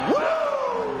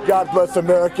God bless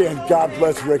America and God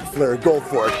bless Ric Flair. Go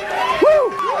for it.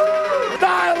 Woo!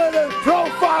 Styling and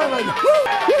profiling. Woo!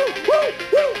 Woo!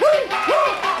 Woo! Woo!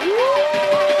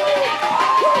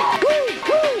 Woo!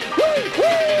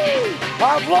 Woo!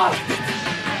 I've lost it.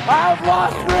 I've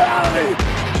lost reality.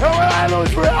 And when I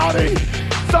lose reality,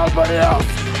 somebody else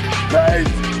pays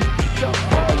the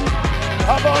price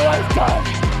of a lifetime.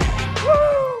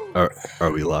 Woo!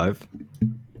 Are we live?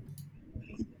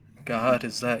 God,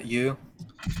 is that you?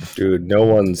 Dude, no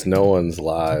one's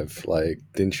live. Like,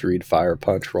 didn't you read Fire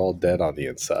Punch? We're all dead on the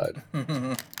inside.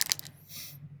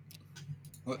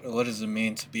 What does it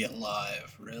mean to be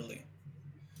alive, really?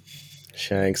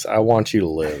 Shanks, I want you to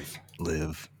live.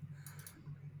 Live.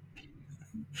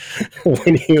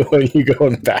 when you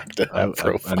going back to that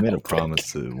profile I made a pic.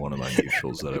 promise to one of my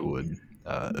mutuals that I would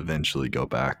eventually go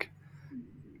back.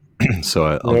 So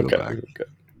I'll go back. Okay.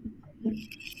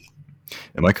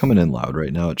 Am I coming in loud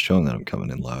right now? It's showing that I'm coming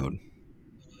in loud.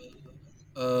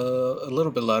 A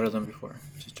little bit louder than before.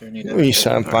 Just turn you down. You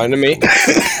sound fine to me.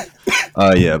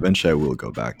 Yeah, eventually I will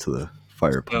go back to the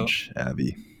Fire Punch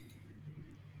Abby.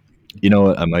 You know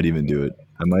what? I might even do it.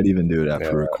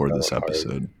 After we record this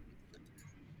episode.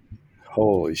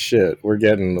 Holy shit, we're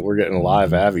getting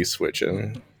live Abby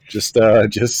switching. Just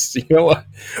you know what?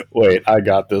 Wait, I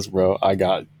got this, bro.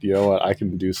 You know what? I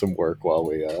can do some work while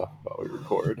we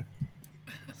record.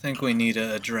 I think we need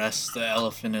to address the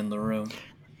elephant in the room.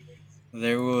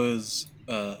 There was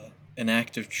an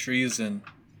act of treason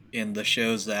in the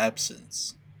show's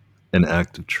absence. An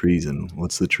act of treason.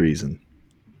 What's the treason?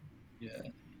 Yeah.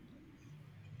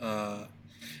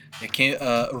 It came.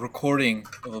 A recording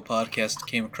of a podcast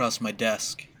came across my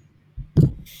desk.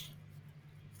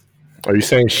 Are you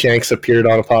saying Shanks appeared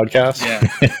on a podcast? Yeah.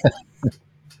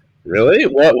 Really?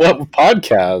 What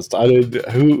podcast?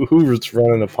 Who's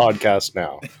running a podcast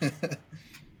now?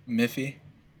 Miffy.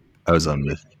 I was on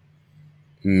Miffy.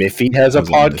 Miffy has a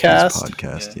podcast?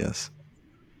 Podcast, Yeah. yes.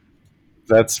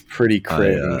 That's pretty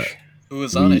cringe. Who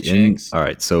was on it, Shanks? All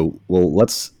right, so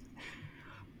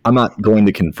I'm not going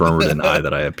to confirm or deny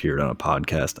that I appeared on a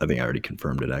podcast. I think I already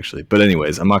confirmed it, actually. But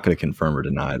anyways, I'm not going to confirm or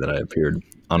deny that I appeared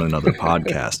on another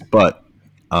podcast. But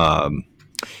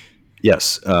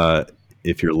yes,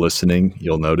 if you're listening,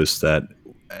 you'll notice that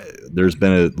there's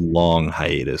been a long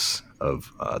hiatus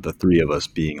of the three of us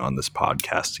being on this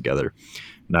podcast together.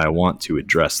 And I want to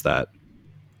address that.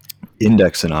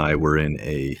 Index and I were in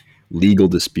a legal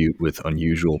dispute with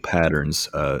Unusual Patterns,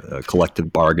 a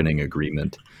collective bargaining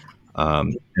agreement.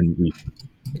 And we,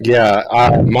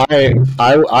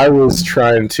 I was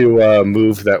trying to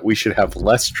move that we should have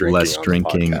less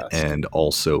drinking, and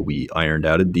also we ironed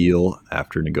out a deal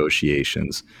after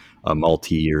negotiations, a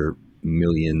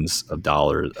multi-million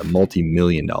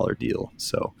dollar deal.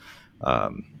 So,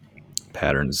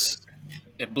 Patterns.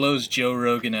 It blows Joe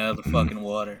Rogan out of the fucking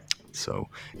water. So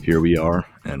here we are,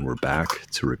 and we're back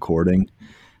to recording.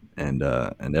 And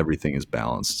everything is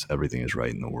balanced. Everything is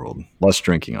right in the world. Less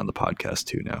drinking on the podcast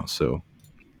too now. So,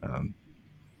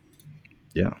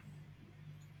 yeah.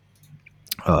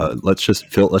 Let's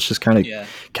just kind of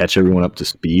catch everyone up to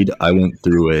speed. I went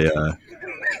through a.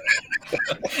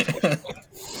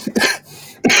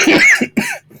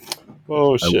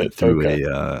 Oh shit!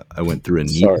 I went through a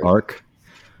neat arc.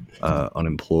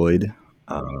 Unemployed.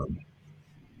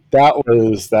 That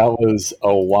was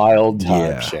a wild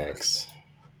time, Shanks.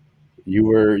 You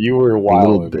were wild a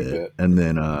little bit. And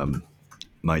then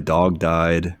my dog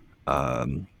died. I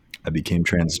became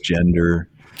transgender.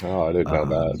 Oh, I didn't know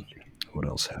that. What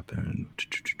else happened?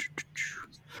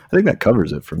 I think that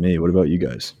covers it for me. What about you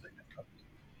guys?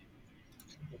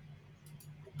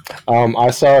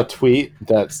 I saw a tweet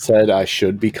that said I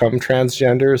should become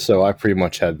transgender, so I pretty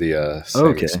much had the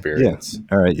same experience. Yeah.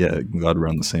 All right, yeah, glad we're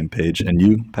on the same page. And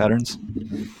you, Patterns?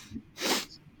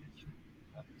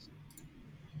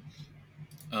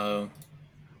 I'm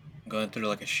going through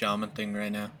like a shaman thing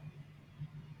right now.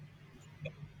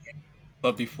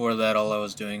 But before that, all I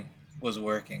was doing was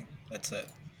working. That's it.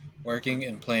 Working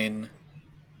and playing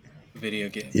video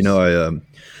games. You know,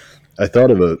 I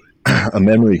thought of a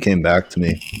memory came back to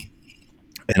me,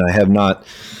 and I have not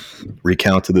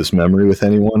recounted this memory with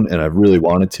anyone, and I really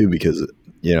wanted to because,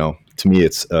 you know, to me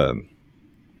it's,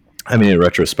 in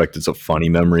retrospect, it's a funny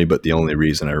memory, but the only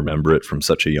reason I remember it from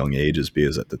such a young age is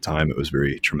because at the time it was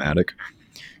very traumatic.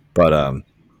 But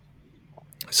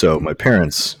so my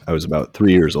parents, I was about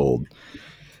 3 years old,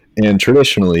 and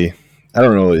traditionally, I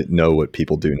don't really know what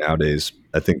people do nowadays.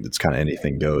 I think it's kind of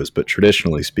anything goes, but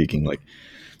traditionally speaking, like,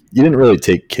 you didn't really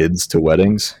take kids to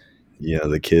weddings. You know,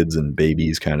 the kids and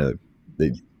babies kind of.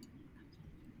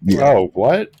 Oh,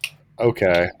 what?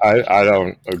 Okay, I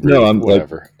don't agree. No, I'm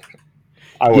whatever.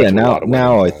 I yeah. went to a lot of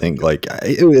Now I weddings. think like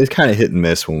it was kind of hit and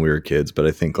miss when we were kids, but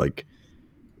I think like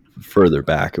further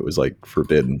back it was like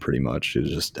forbidden pretty much. It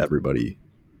was just everybody,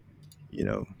 you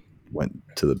know, went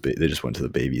to they just went to the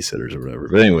babysitters or whatever.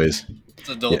 But anyways, It's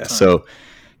adult yeah. time. So,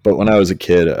 but when I was a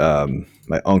kid,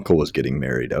 my uncle was getting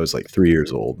married. I was like 3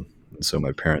 years old, and so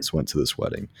my parents went to this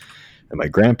wedding, and my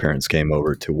grandparents came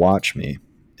over to watch me,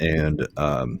 and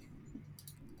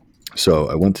so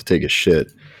I went to take a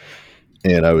shit,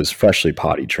 and I was freshly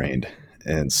potty trained,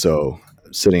 and so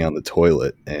I'm sitting on the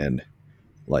toilet, and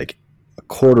like a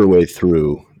quarter way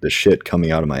through, the shit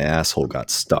coming out of my asshole got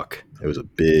stuck. It was a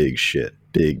big shit,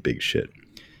 big shit,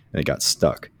 and it got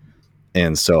stuck.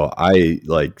 And so I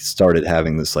like started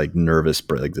having this like nervous,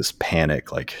 like this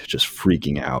panic, like just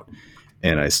freaking out.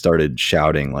 And I started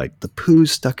shouting like, "The poo's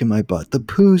stuck in my butt. The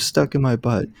poo's stuck in my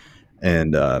butt."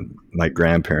 And my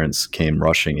grandparents came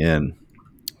rushing in,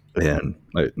 and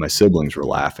my siblings were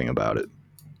laughing about it.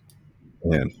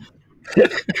 And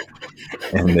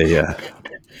they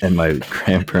and my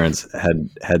grandparents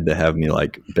had to have me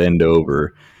like bend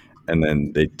over, and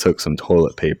then they took some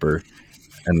toilet paper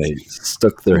and they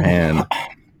stuck their hand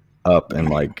up and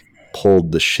like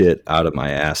pulled the shit out of my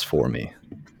ass for me.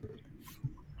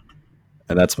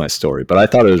 And that's my story. But I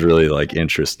thought it was really like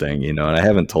interesting, you know, and I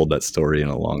haven't told that story in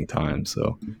a long time.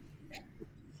 So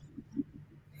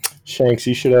Shanks,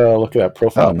 you should look at that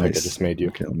profile pic I just made you.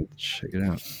 Okay, let me check it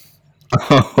out.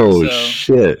 Oh, So-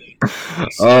 shit.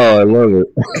 Oh, I love it.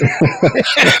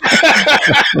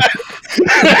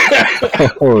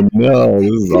 Oh, no.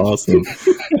 This is awesome.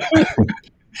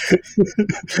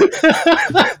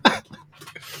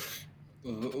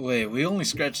 Wait, we only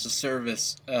scratched the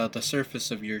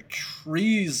surface of your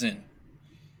treason.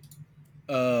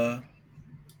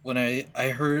 When I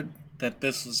heard that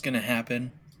this was gonna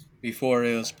happen before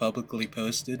it was publicly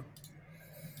posted,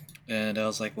 and I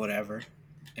was like, whatever.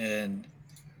 And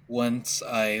once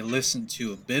I listened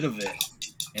to a bit of it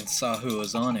and saw who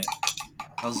was on it,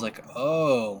 I was like,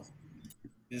 oh,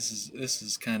 this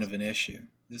is kind of an issue.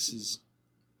 This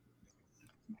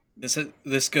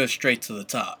goes straight to the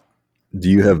top. Do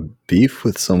you have beef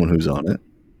with someone who's on it?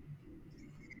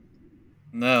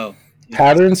 No.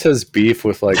 Patterns has beef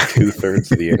with like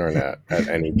 2/3 of the internet at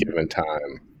any given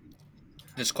time.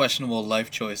 There's questionable life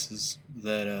choices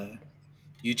that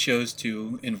you chose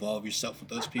to involve yourself with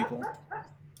those people.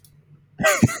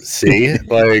 See,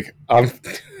 like I'm.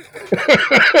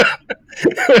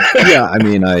 Yeah, I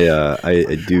mean,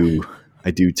 I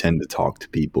do tend to talk to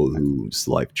people whose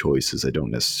life choices I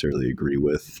don't necessarily agree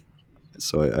with,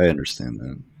 so I understand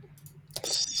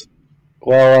that.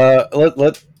 Well,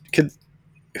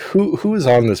 who is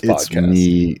on this It's podcast?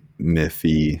 me,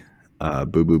 Miffy,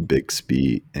 Boo Boo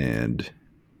Bixby, and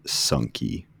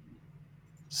Sunky.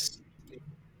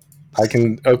 I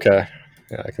can yeah,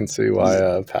 I can see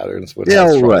why Patterns would. Yeah,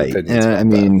 have strong right. opinions And about I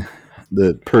mean,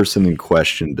 the person in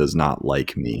question does not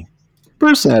like me.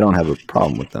 Personally, I don't have a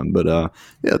problem with them, but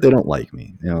yeah, they don't like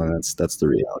me. You know, that's the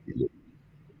reality. that.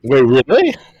 Wait,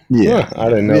 really? Yeah, Huh, I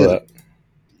didn't know that.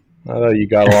 I thought you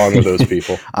got along with those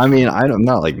people. I mean, I'm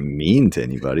not like mean to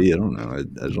anybody. I don't know.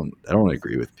 I don't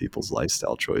agree with people's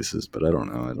lifestyle choices, but I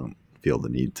don't know. I don't feel the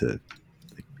need to.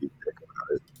 Like, be pick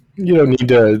about it. You don't need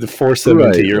to force them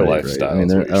into your lifestyle. I mean,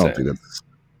 is I what you're don't saying. think that's.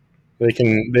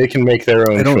 They can make their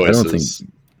own I don't choices.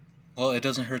 think. Well, it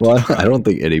doesn't hurt Well, to try. I don't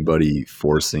think anybody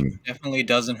forcing. Definitely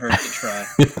doesn't hurt to try.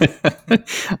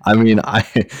 I mean, I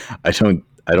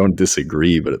don't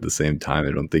disagree, but at the same time,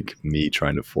 I don't think me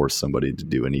trying to force somebody to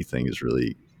do anything is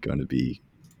really going to be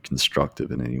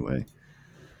constructive in any way.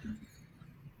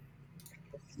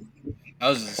 I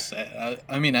was just saying,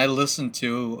 I mean, I listened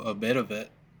to a bit of it,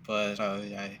 but I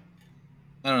don't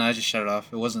know. I just shut it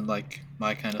off. It wasn't like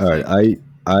my kind of All thing. right,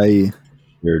 I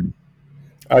heard.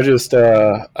 I just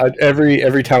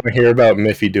every time I hear about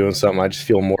Miffy doing something, I just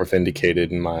feel more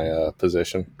vindicated in my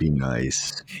position. Be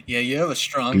nice. Yeah, you have a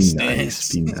strong Be stance.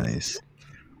 nice. Be nice.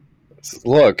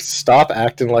 Look, stop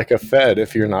acting like a Fed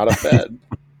if you're not a Fed.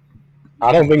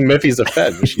 I don't think Miffy's a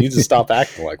Fed, but she needs to stop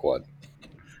acting like one.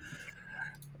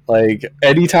 Like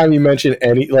anytime you mention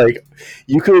like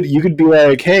you could be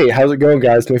like, "Hey, how's it going,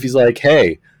 guys?" Miffy's like,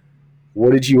 "Hey,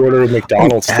 what did you order at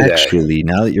McDonald's today?" Actually,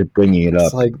 now that you're bringing it It's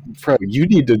up, like, bro, you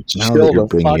need to now chill that you're the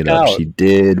bringing fuck it up, out. she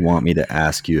did want me to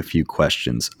ask you a few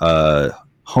questions.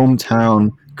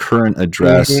 Hometown, current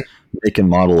address, make and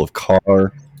model of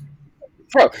car.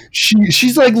 Bro,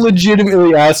 she's like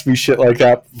legitimately asked me shit like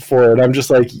that before, and I'm just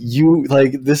like, you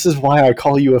like this is why I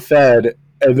call you a Fed,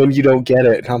 and then you don't get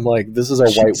it, and I'm like, this is a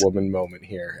white woman moment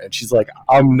here, and she's like,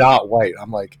 I'm not white.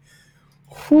 I'm like,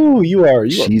 Whew, you are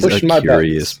She's a pushing my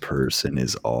curious buttons. person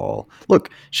is all. Look,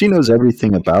 she knows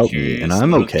everything about me, and Curious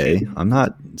I'm little okay. kid. I'm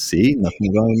not. See,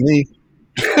 nothing wrong with me.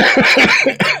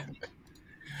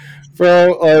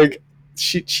 Bro, like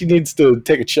she needs to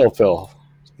take a chill pill.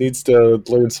 Needs to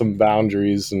learn some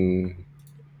boundaries and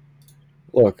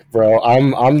look, bro.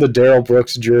 I'm the Daryl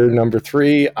Brooks juror number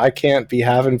 3. I can't be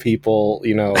having people,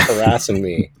 harassing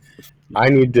me. I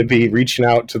need to be reaching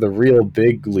out to the real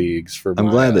big leagues for I'm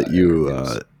my glad that you,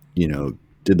 interviews.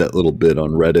 did that little bit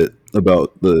on Reddit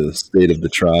about the state of the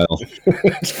trial.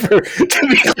 To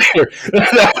be clear,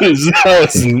 that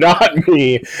was not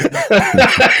me.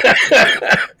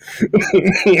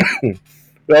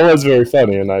 That was very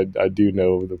funny, and I do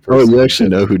know the Oh, person. you who actually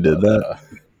did know it, who did but,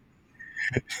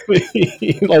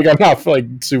 that? like I'm not like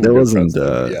super That good wasn't friends with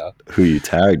him, but yeah. who you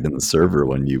tagged in the server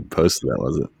when you posted that,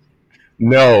 was it?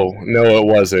 No, it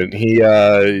wasn't. He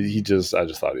just I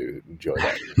just thought he would enjoy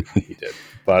that. He did.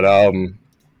 But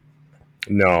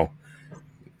no.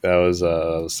 That was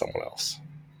someone else.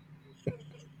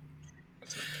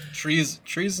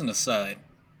 Treason aside,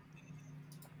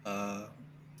 uh,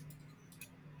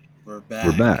 we're back.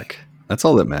 We're back. That's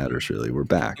all that matters, really. We're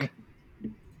back.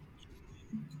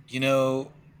 You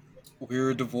know, we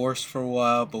were divorced for a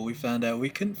while, but we found out we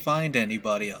couldn't find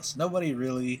anybody else. Nobody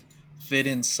really fit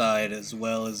inside as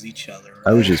well as each other, right?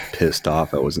 I was just pissed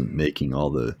off I wasn't making all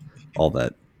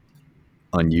that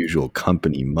unusual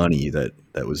company money that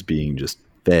was being just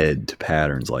fed to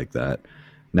patterns like that.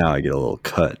 Now I get a little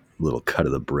cut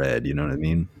of the bread, you know what I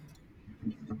mean?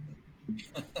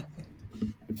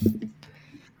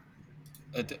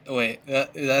 Wait,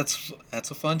 that's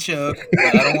a fun joke,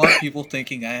 but I don't want people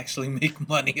thinking I actually make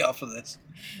money off of this.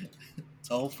 It's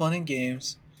all fun and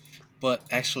games, but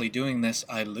actually doing this,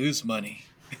 I lose money.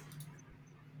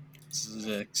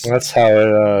 That's how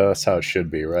it should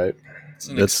be, right? It's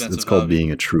an That's expensive called hobby.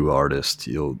 being a true artist.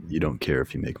 You don't care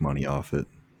if you make money off it.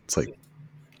 It's like,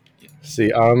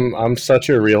 see, I'm such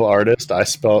a real artist. I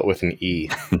spell it with an E.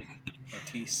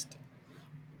 Artiste.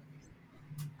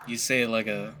 You say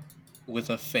it with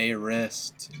a fey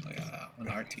wrist, like an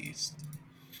artiste.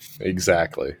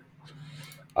 Exactly.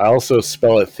 I also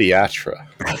spell it theatra.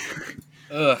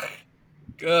 Ugh.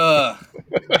 Ugh.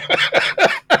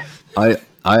 I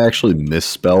actually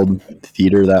misspelled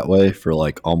theater that way for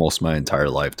like almost my entire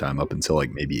lifetime up until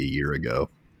like maybe a year ago.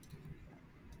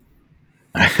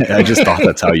 I just thought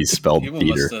that's how you spelled People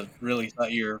theater. must have really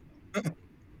thought you're.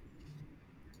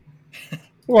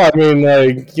 Well, I mean,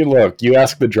 like, you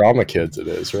ask the drama kids, it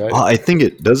is, right? I think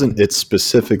it doesn't. It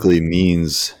specifically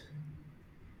means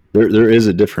there is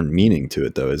a different meaning to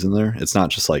it, though, isn't there? It's not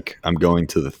just like I'm going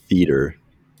to the theater.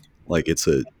 Like it's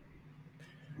a.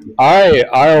 I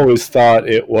always thought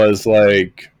it was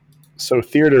like, so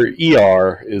theater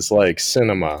ER is like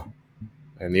cinema,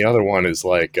 and the other one is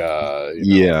like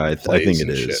Yeah, I think it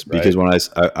is shit, right? because when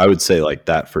I would say like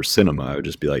that for cinema, I would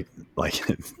just be like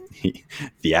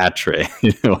theatre,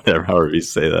 whatever, however you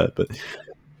say that, but.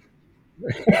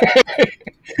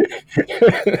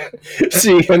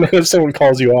 See, and then if someone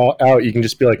calls you out, you can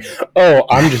just be like, "Oh,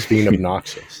 I'm just being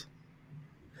obnoxious."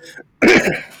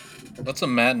 What's a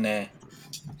matinee?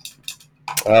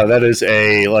 That is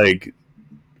a like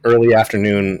early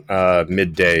afternoon,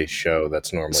 midday show.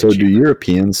 That's normally. So, cheaper. do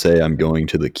Europeans say I'm going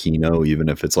to the Kino, even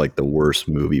if it's like the worst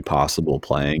movie possible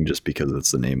playing, just because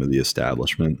it's the name of the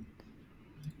establishment?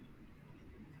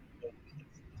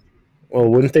 Well,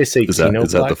 wouldn't they say Is that the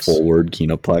Kinoplex? full word,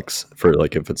 Kinoplex, for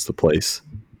like if it's the place?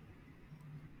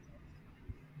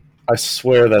 I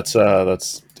swear that's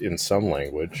in some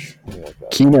language. Like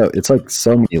that. Kino, it's like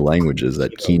so many languages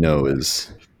that Kino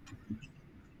is.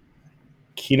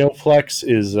 Kinoplex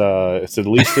is it's at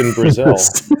least in Brazil,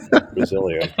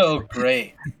 Brazilian. Oh,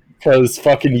 great. Because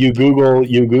fucking you Google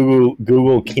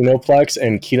Kinoplex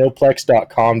and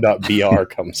kinoplex.com.br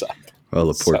comes up. Well,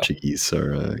 the Portuguese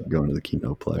are going to the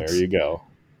Kinoplex. There you go.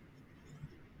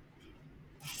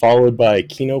 Followed by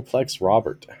Kinoplex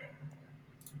Robert.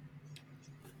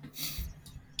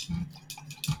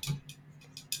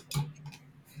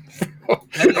 What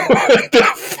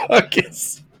the fuck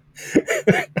is?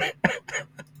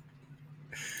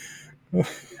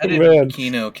 How did Man.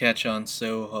 Kino catch on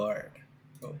so hard?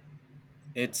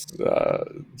 It's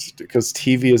because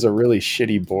TV is a really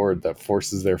shitty board that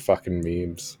forces their fucking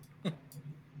memes.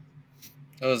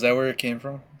 Oh, is that where it came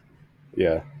from?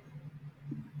 Yeah.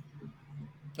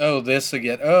 Oh, this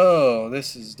again. Oh,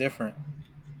 this is different.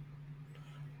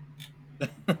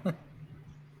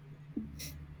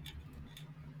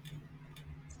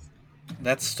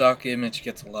 That stock image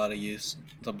gets a lot of use.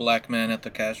 The black man at the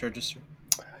cash register.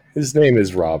 His name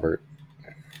is Robert.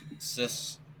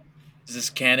 Is Is this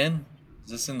canon?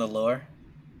 Is this in the lore?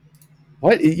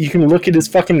 What? You can look at his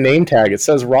fucking name tag. It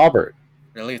says Robert.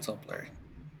 Really? It's all blurry.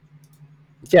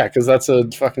 Yeah, because that's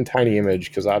a fucking tiny image,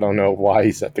 because I don't know why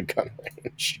he's at the gun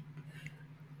range.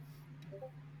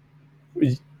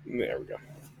 There we go.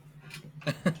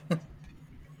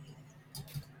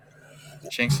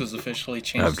 Shanks has officially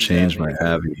changed. I've changed my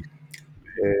Abby.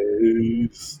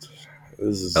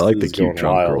 I like the cute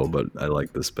drunk girl, but I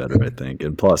like this better, I think.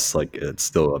 And plus, like, it's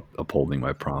still upholding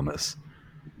my promise.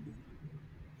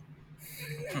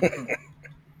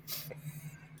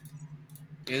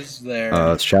 Is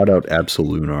there? Shout out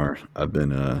Absolunar. I've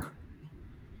been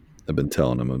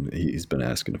telling him. He's been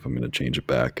asking if I'm going to change it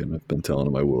back, and I've been telling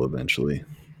him I will eventually.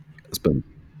 It's been.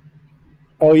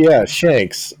 Oh yeah,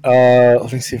 Shanks.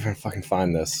 Let me see if I can fucking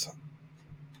find this.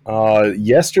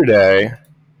 Yesterday,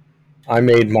 I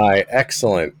made my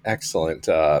excellent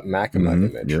Macamug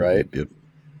image, right? Yep.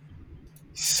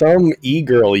 Some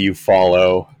e-girl you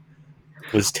follow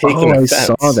was taking offense. I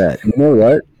saw that. You know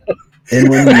what? And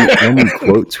when you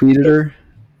quote tweeted her,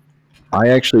 I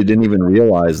actually didn't even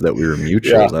realize that we were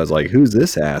mutuals. Yeah. I was like, "Who's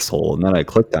this asshole?" And then I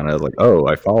clicked on it. I was like, "Oh,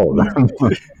 I follow them."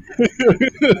 It's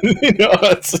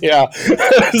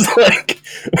like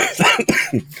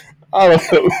I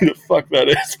don't know who the fuck that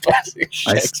is, but I think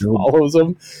Shanks follows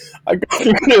him. I go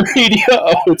through the media.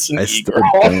 Oh, it's an I e-girl.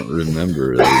 still don't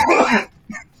remember.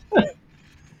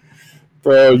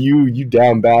 Bro, you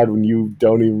down bad when you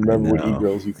don't even remember what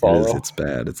e-girls you follow. It's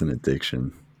bad. It's an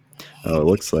addiction. Oh, it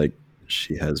looks like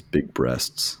she has big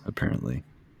breasts, apparently.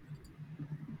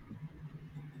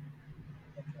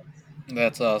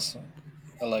 That's awesome.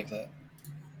 I like that.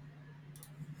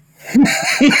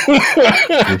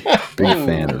 Big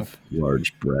fan of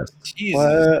large breasts.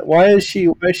 Why is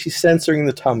she censoring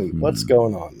the tummy? What's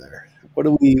going on there? What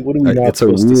do we not It's a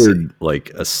supposed to weird, see?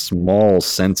 like a small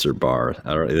censor bar.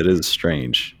 It is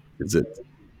strange. Is it?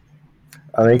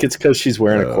 I think it's because she's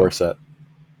wearing a corset.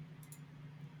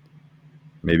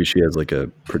 Maybe she has like a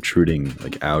protruding,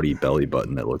 like Audi belly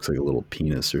button that looks like a little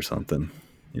penis or something.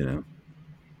 You know.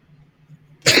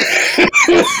 That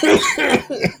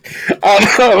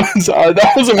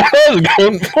wasn't what I was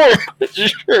going for.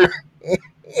 Sure.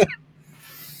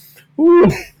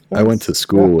 I went to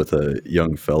school with a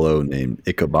young fellow named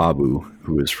Ikababu,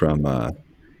 who is from. Holy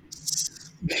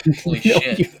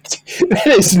shit! That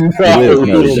is not a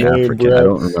real he's name, African. bro. I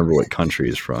don't remember what country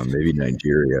he's from. Maybe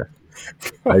Nigeria.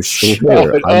 I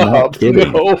swear, I'm not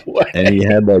kidding. No way. And he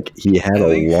had a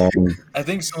long. I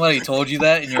think somebody told you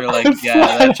that, and you're like,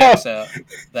 "Yeah, that checks out.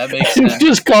 That makes You sense."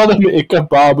 just called him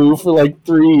Ikababu for like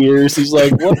 3 years. He's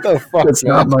like, "What the fuck?" That's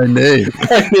not my name.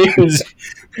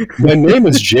 My name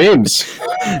is James.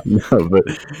 No, but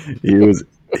he was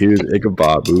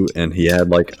Ikababu, and he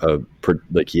had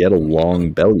he had a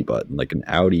long belly button, like an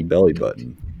Audi belly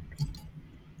button.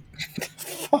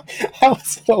 How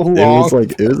so long? It was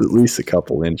at least a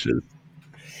couple inches.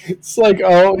 It's like,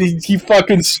 oh, he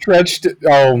fucking stretched it.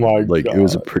 Oh my god! It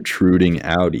was a protruding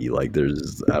Audi. Like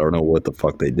I don't know what the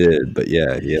fuck they did, but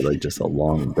yeah, he had like just a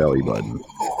long belly button.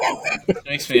 It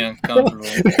makes me uncomfortable.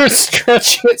 They're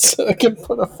stretching it so they can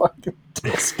put a fucking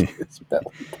disc in his belly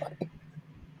button.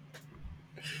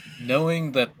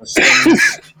 Knowing that the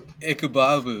sentence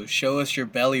 "Ikababu, show us your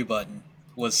belly button"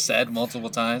 was said multiple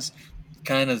times,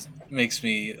 kind of makes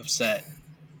me upset.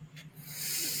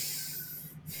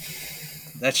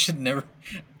 That should never,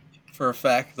 for a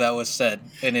fact, that was said,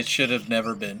 and it should have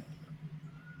never been.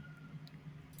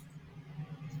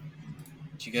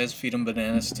 Did you guys feed him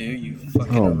bananas too? You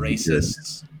fucking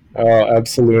racists. Oh,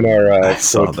 Absolunar I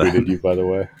saw that. tweeted you, by the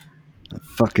way. The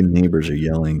fucking neighbors are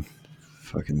yelling.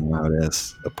 Fucking loud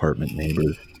ass apartment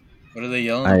neighbors. What are they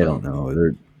yelling I about? don't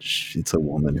know. It's a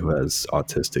woman who has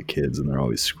autistic kids, and they're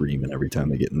always screaming every time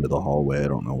they get into the hallway. I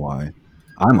don't know why.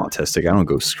 I'm autistic. I don't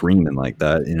go screaming like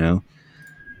that, you know?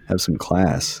 Have some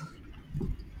class.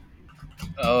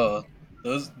 Oh,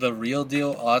 the real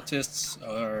deal autists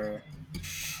are...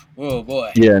 Whoa,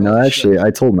 boy. Yeah, no, actually, I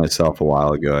told myself a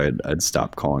while ago I'd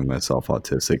stop calling myself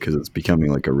autistic because it's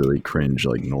becoming like a really cringe,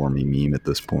 like normie meme at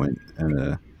this point.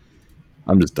 And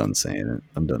I'm just done saying it.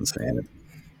 I'm done saying it.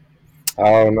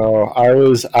 I don't know.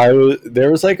 There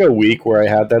was like a week where I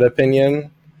had that opinion,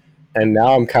 and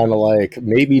now I'm kind of like,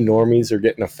 maybe normies are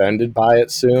getting offended by it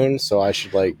soon, so I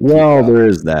should like. Well, there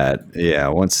is that. Yeah,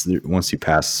 once you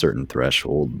pass a certain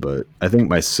threshold. But I think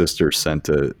my sister sent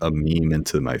a meme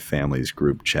into my family's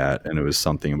group chat, and it was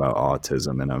something about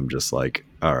autism, and I'm just like,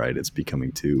 all right, it's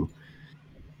becoming too.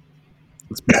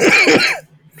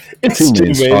 It's too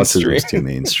mainstream. Autism is too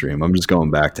mainstream. I'm just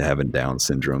going back to having Down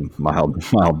syndrome, mild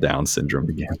Down syndrome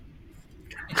again.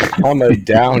 I'm a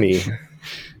downy.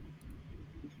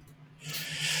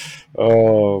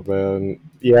 Oh man,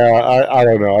 yeah. I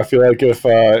don't know. I feel like if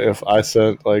I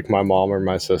sent like my mom or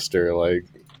my sister like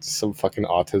some fucking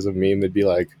autism meme, they'd be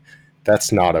like,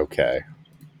 "That's not okay."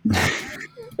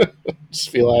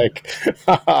 Just be like,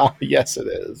 "Haha, yes, it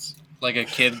is." Like a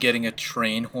kid getting a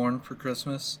train horn for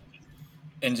Christmas,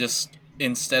 and just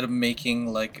instead of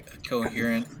making like a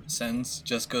coherent sentence,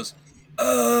 just goes,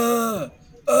 uh.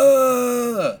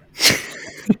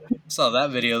 Saw that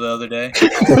video the other day.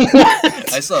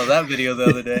 I saw that video the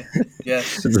other day.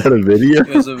 Yes, Is that a video?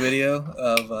 it was a video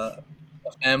of a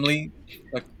family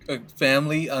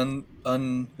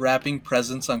unwrapping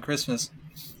presents on Christmas,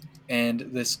 and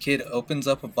this kid opens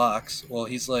up a box. Well,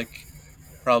 he's like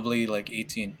probably like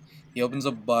 18. He opens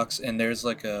up a box, and there's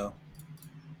like a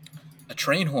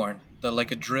train horn,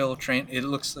 like a drill train. It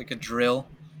looks like a drill,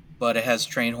 but it has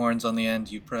train horns on the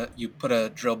end. You put a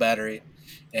drill battery,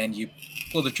 and you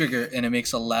pull the trigger, and it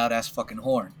makes a loud ass fucking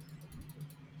horn.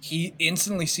 He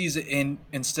instantly sees it, and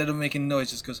instead of making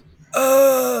noise, just goes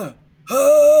uh,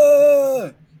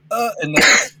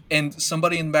 and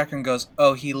somebody in the background goes,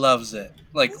 "Oh, he loves it."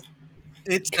 Like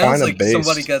it sounds Kinda like based.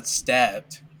 somebody got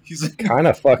stabbed. He's like, Kind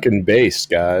of fucking based,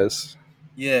 guys.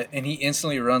 yeah, and he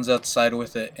instantly runs outside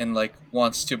with it and like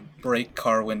wants to break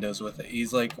car windows with it.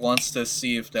 He's like wants to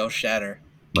see if they'll shatter.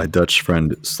 My Dutch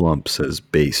friend Slump says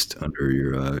based under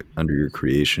your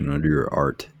creation, under your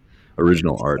art.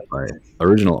 Original art by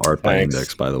Thanks.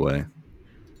 Index, by the way.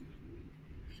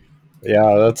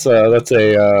 Yeah, that's it's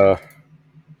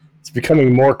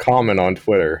becoming more common on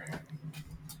Twitter.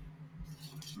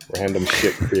 Random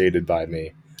shit created by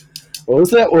me. What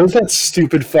was that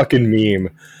stupid fucking meme?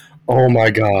 Oh my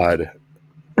god.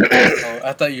 Oh,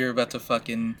 I thought you were about to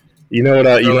fucking. You know what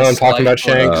I'm talking about,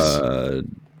 Shanks?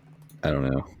 I don't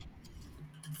know.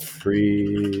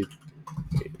 Free.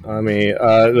 I mean,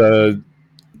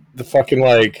 the fucking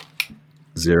like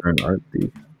Zero and Art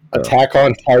Thief. Attack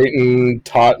on Titan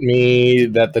taught me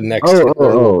that the next Hitler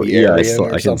will be yeah, Aryan or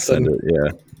I can something. send it.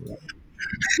 Yeah,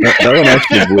 that one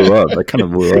actually blew up. That kind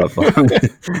of blew up.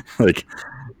 Like,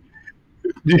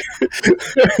 Yeah,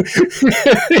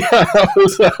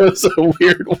 that was a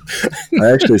weird one.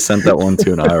 I actually sent that one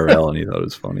to an IRL, and he thought it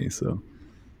was funny. So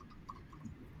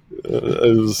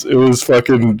It was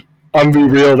fucking. I'm be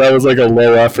real. That was like a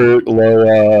low effort,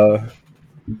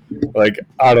 like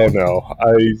I don't know.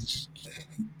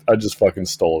 I just fucking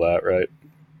stole that, right?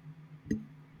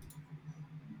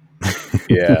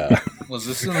 Yeah. Was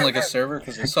this in like a server?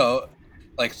 Because I saw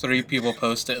like 3 people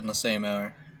post it in the same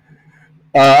hour.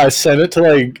 I sent it to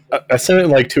like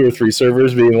 2 or 3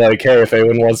 servers, being like, "Hey, if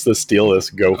anyone wants to steal this,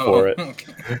 go for it."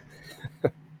 Okay.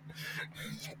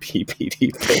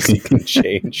 PPD pussy can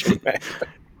change, man.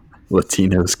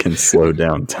 Latinos can slow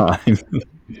down time.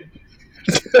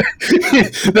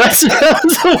 That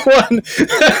was the one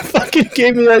that fucking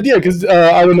gave me the idea, because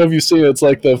I don't know if you've seen it. It's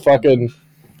like the fucking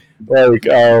like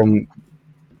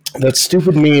that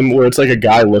stupid meme where it's like a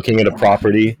guy looking at a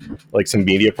property, like some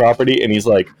media property, and he's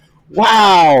like,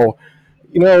 "Wow,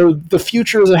 you know, the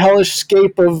future is a hellish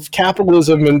scape of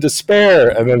capitalism and despair,"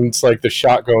 and then it's like the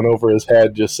shot going over his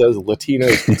head just says,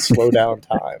 "Latinos can slow down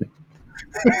time."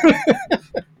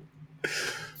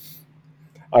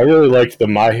 I really liked the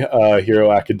My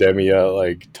Hero Academia,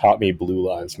 like, taught me Blue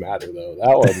Lives Matter, though.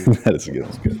 That one, That's good.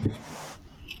 That's good.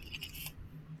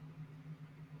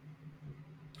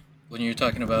 When you're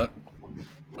talking about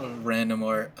random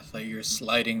art, I thought you were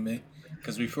sliding me.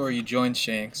 Because before you joined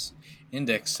Shanks,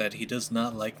 Index said he does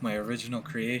not like my original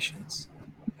creations.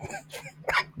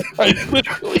 I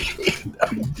literally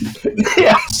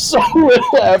have so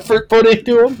little effort put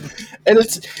into them, and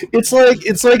it's like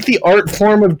the art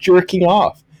form of jerking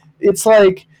off. It's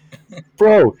like,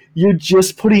 bro, you're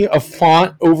just putting a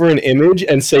font over an image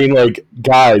and saying like,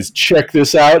 "Guys, check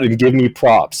this out," and give me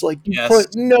props. Like, you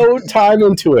put no time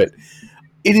into it.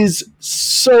 It is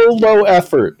so low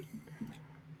effort.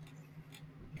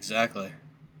 Exactly.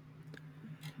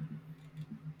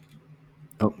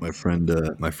 Oh, my friend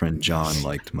John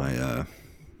liked my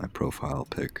my profile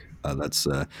pic.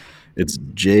 It's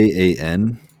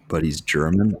Jan, but he's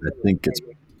German. I think it's.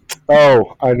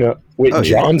 Oh, I know. Wait, Oh, yeah.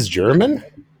 John's German?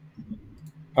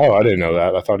 Oh, I didn't know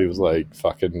that. I thought he was like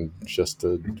fucking just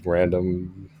a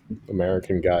random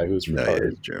American guy who's No, retarded.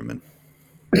 he's German.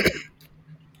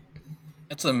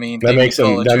 That's a mean That thing makes to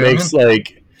call him. a That German.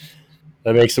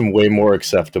 makes him way more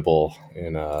acceptable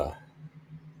in how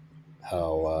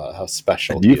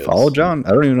special. Do you he follow is. John? I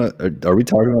don't even know. Are we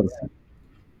talking about?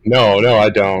 No, I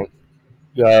don't.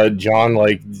 John,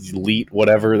 like Leet,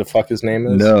 whatever the fuck his name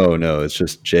is. No, it's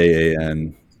just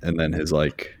Jan, and then his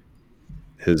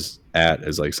at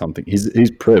is like something.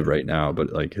 He's Priv right now,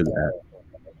 but like his at.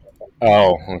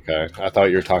 Oh, okay. I thought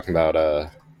you were talking about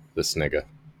this nigga.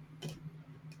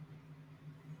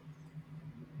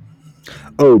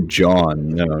 Oh, John.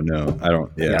 No, I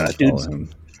don't. Yeah, I don't follow dude's- him.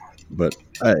 But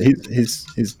he's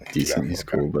decent. Yeah, He's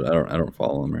okay. cool. But I don't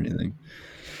follow him or anything.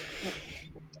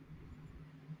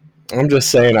 I'm just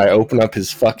saying, I open up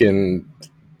his fucking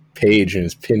page and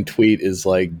his pinned tweet is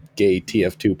like gay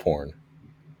TF2 porn.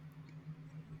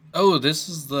 Oh, this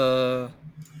is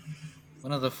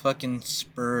one of the fucking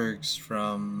Spurgs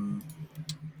from.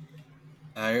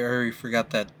 I already forgot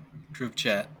that group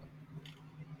chat.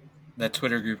 That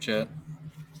Twitter group chat.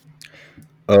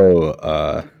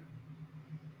 Oh,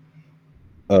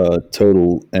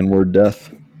 total N-word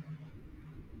death.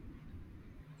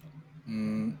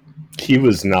 He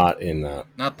was not in that.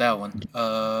 Not that one.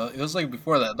 It was like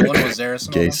before that. The one with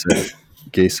Zaris.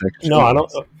 Gay sex. No, I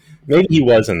don't. Maybe he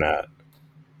was in that.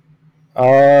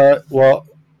 Well,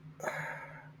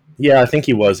 yeah, I think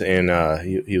he was in.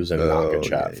 He was in Manga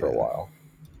Chat for a while.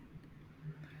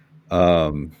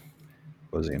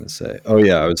 What was I going to say? Oh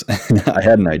yeah, I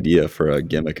had an idea for a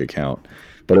gimmick account,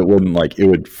 but it wouldn't it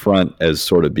would front as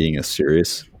sort of being a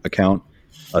serious account,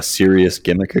 a serious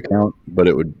gimmick account, but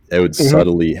it would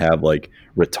subtly have like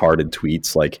retarded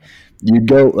tweets. Like you'd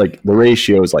go like the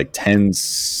ratio is like 10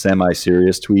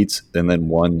 semi-serious tweets and then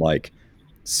one like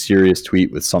serious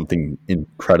tweet with something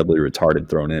incredibly retarded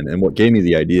thrown in. And what gave me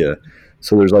the idea,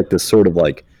 so there's like this sort of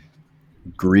like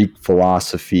Greek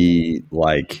philosophy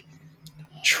like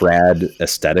trad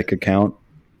aesthetic account,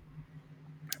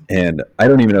 and I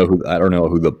don't know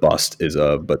who the bust is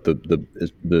of, but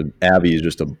the Abby is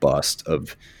just a bust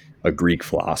of a Greek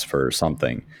philosopher or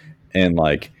something, and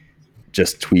like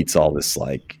just tweets all this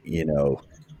like, you know,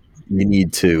 you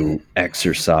need to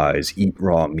exercise, eat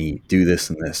raw meat, do this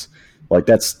and this. Like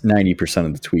that's 90%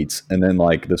 of the tweets. And then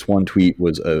like this one tweet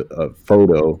was a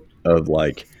photo of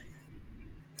like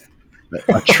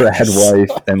a trad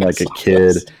wife and like a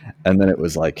kid, and then it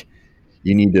was like,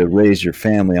 you need to raise your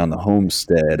family on the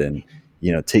homestead and,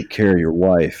 you know, take care of your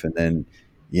wife, and then,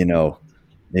 you know,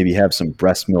 maybe have some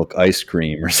breast milk ice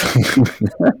cream or something.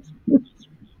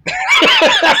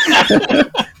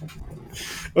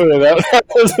 Okay, that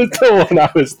wasn't the one I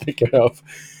was thinking of.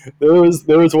 There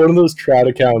was one of those trad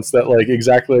accounts that like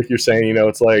exactly like you're saying, you know,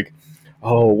 it's like,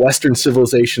 oh, Western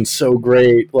civilization's so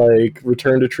great, like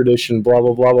return to tradition, blah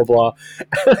blah blah blah blah.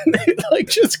 And they like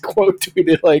just quote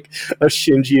tweeted like a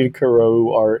Shinji and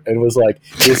Kuro art and was like,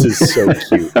 this is so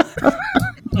cute.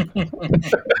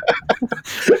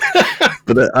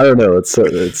 But I don't know,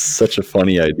 it's such a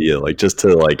funny idea, like just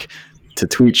to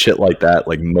tweet shit like that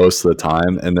like most of the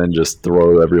time and then just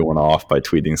throw everyone off by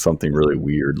tweeting something really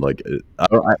weird. Like I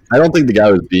don't think the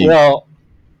guy was being. Well,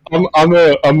 I'm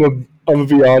gonna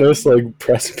be honest. Like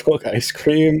breast milk ice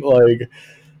cream, like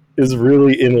is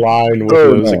really in line with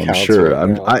those accounts. Sure,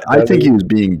 right I think he was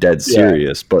being dead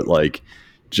serious, but like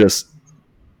just,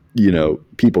 you know,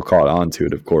 people caught on to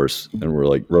it, of course, and were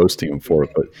like roasting him for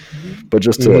it. But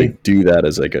just to like do that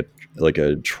as like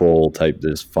a troll type,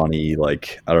 this funny,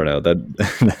 like I don't know,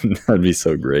 that'd be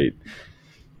so great.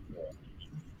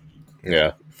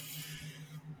 Yeah.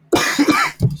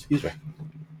 Excuse me.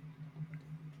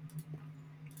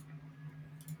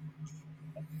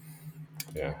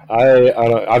 Yeah,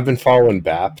 I've been following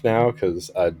BAP now because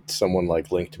someone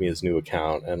like linked me his new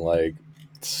account, and like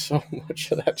so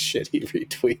much of that shit he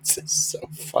retweets is so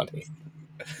funny.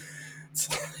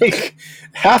 It's like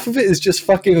half of it is just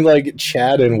fucking like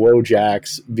Chad and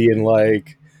Wojaks being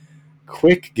like,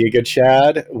 quick Giga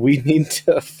Chad, we need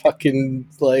to fucking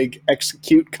like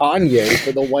execute Kanye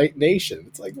for the white nation.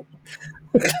 It's like, what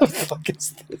the fuck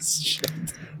is this shit?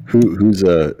 Who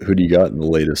do you got in the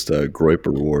latest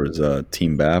Groiper Wars?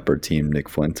 Team BAP or Team Nick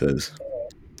Fuentes?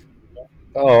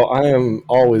 Oh, I am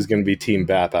always going to be Team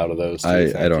BAP out of those two.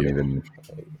 I don't even.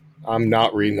 I'm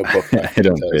not reading a book. I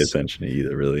don't pay attention to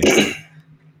either, really.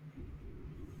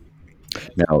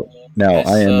 Now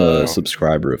I am a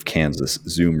subscriber of Kansas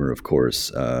Zoomer, of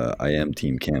course. I am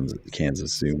Team Kansas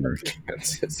Zoomer.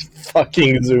 Kansas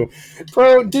fucking Zoom,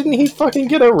 bro. Didn't he fucking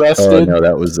get arrested? Oh no,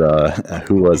 that was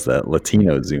who was that?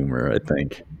 Latino Zoomer, I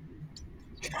think.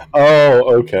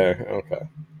 Oh, okay.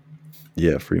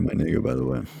 Yeah, free my nigga, by the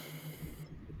way.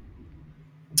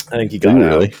 I think he got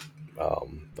really out.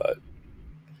 But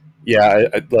yeah,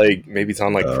 I like maybe it's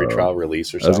on like pre-trial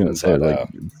release or something. I was gonna say like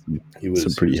he was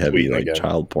some pretty heavy like again.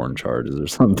 child porn charges or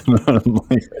something. I'm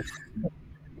like,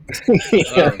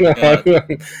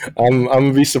 I'm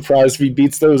gonna be surprised if he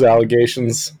beats those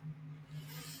allegations.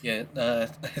 Yeah, I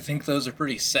think those are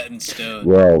pretty set in stone.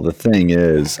 Well, the thing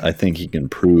is, I think he can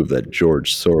prove that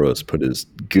George Soros put his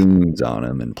goons on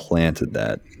him and planted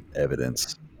that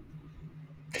evidence.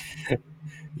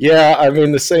 Yeah, I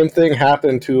mean the same thing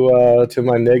happened to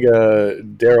my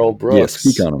nigga Daryl Brooks.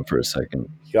 Yeah, speak on him for a second.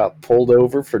 He got pulled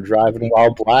over for driving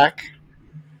while black.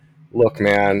 Look,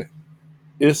 man,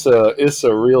 it's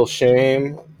a real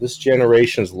shame. This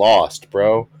generation's lost,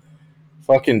 bro.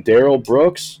 Fucking Daryl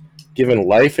Brooks given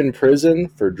life in prison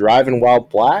for driving while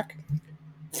black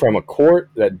from a court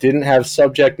that didn't have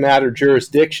subject matter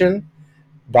jurisdiction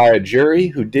by a jury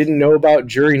who didn't know about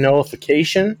jury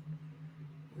nullification.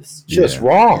 It's just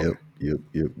wrong. Yep.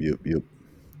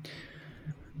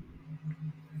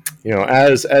 You know,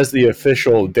 as the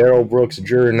official Daryl Brooks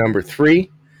juror number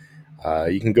 3,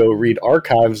 you can go read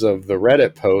archives of the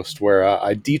Reddit post where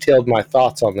I detailed my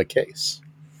thoughts on the case.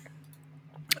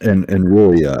 And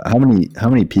really, how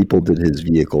many people did his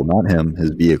vehicle, not him, his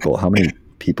vehicle, how many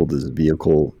people does his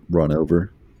vehicle run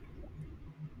over?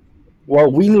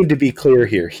 Well, we need to be clear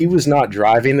here. He was not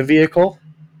driving the vehicle.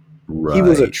 Right, he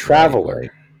was a traveler right.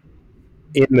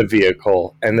 in the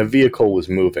vehicle, and the vehicle was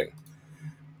moving.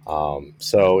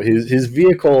 So his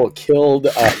vehicle killed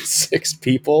 6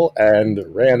 people and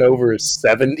ran over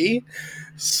 70.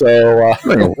 So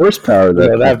horsepower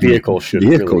that vehicle should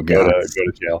really go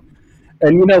to jail.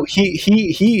 And you know,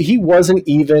 he wasn't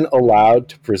even allowed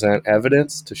to present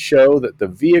evidence to show that the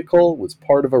vehicle was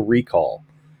part of a recall.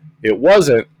 It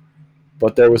wasn't,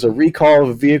 but there was a recall of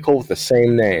a vehicle with the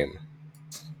same name,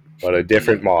 but a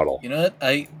different model. You know what?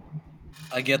 I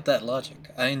get that logic.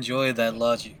 I enjoy that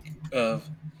logic of,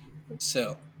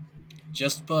 so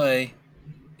just by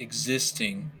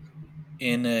existing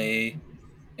in a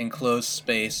enclosed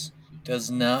space does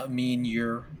not mean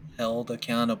you're held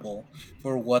accountable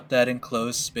for what that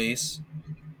enclosed space,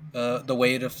 the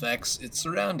way it affects its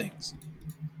surroundings.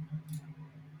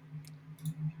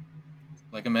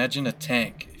 Like, imagine a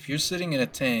tank. If you're sitting in a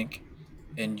tank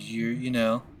and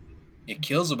it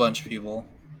kills a bunch of people,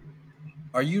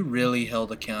 are you really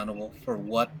held accountable for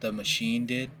what the machine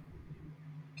did?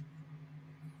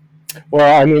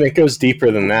 Well, I mean, it goes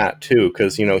deeper than that, too,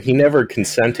 because, you know, he never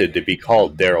consented to be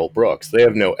called Daryl Brooks. They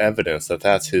have no evidence that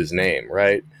that's his name,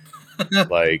 right?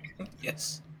 Like,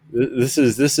 yes. This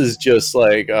is just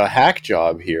like a hack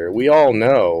job here. We all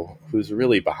know who's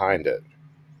really behind it.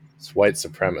 It's white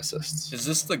supremacists. Is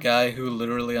this the guy who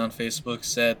literally on Facebook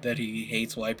said that he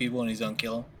hates white people and he's gonna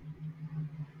kill them?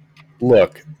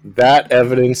 Look, that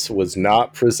evidence was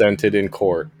not presented in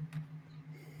court.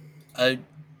 I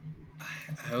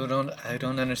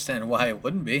don't understand why it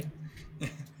wouldn't be.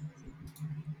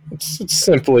 It's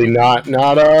simply not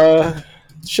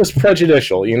it's just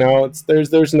prejudicial, you know.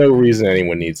 There's no reason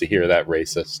anyone needs to hear that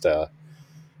racist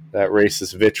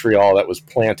vitriol that was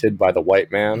planted by the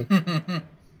white man.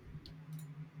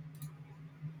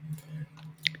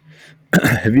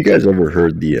 Have you guys ever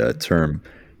heard the term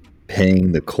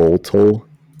paying the coal toll?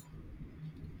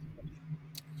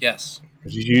 Yes.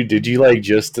 Did you like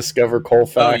just discover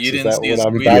Colfax? You didn't Is that see what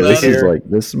I'm a about to hear?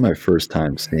 This is my first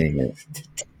time seeing it.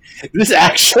 This is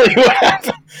actually what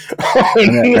happened.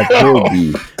 I've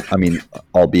heard I mean,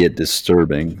 albeit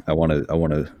disturbing. I want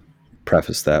to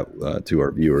preface that to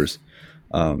our viewers.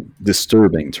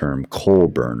 Disturbing term, coal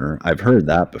burner. I've heard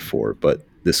that before, but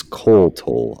this coal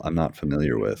toll I'm not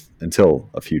familiar with until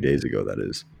a few days ago. That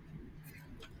is.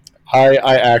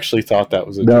 I actually thought that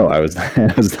was a no. I was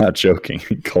not joking.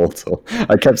 Coal toll.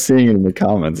 I kept seeing it in the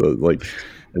comments. I was like,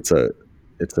 it's a.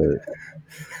 It's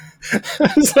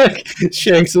like,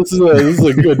 Shanks, this is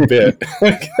a good bit.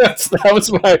 Like, that was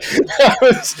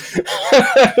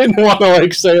I didn't want to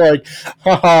like say like,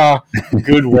 haha,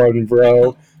 good one,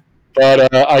 bro.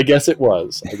 But I guess it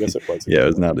was. Yeah, it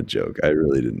was not a joke. I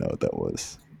really didn't know what that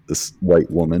was. This white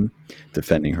woman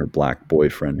defending her black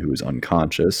boyfriend who is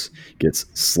unconscious gets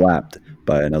slapped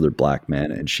by another black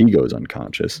man and she goes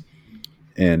unconscious.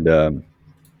 And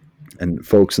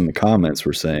folks in the comments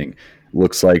were saying,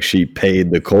 looks like she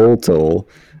paid the coal toll.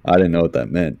 I didn't know what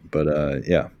that meant, but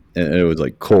yeah. And it was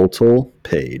like coal toll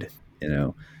paid, you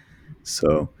know.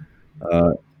 So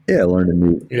yeah, I learned a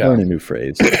new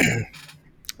phrase.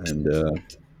 And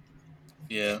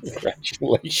yeah.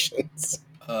 Congratulations.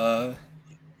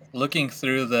 Looking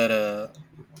through that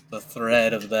the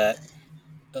thread of that,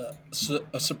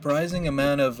 a surprising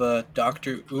amount of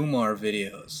Dr. Umar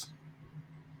videos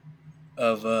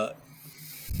of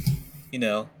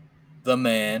the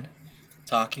man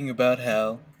talking about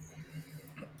how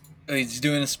he's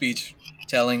doing a speech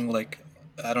telling, like,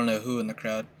 I don't know who in the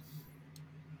crowd,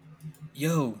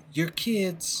 yo, your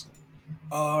kids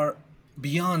are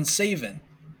beyond saving.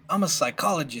 I'm a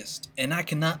psychologist and I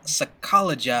cannot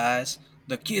psychologize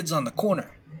the kids on the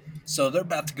corner, so they're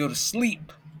about to go to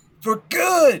sleep for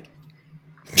good.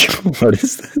 What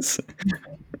is this?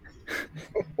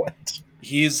 What?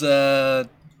 He's an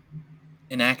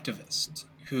activist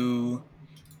who,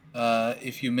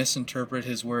 if you misinterpret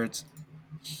his words,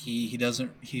 he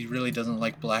really doesn't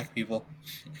like black people.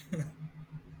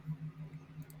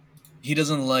 He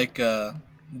doesn't like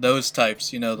those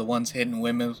types, the ones hitting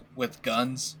women with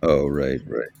guns. Oh, right.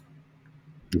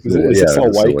 Is this a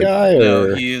white guy?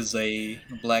 No, Or? he is a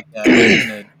black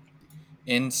guy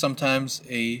and sometimes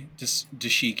a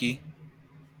dashiki.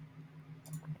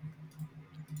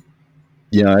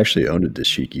 Yeah, I actually owned a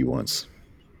dashiki once.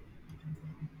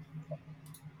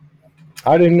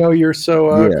 I didn't know you're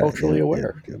so Yeah, culturally yeah,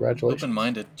 aware. yeah. Congratulations.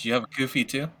 Open-minded. Do you have a kufi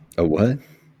too? A what?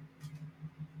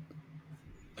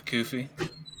 A kufi?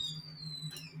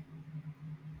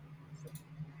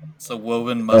 It's a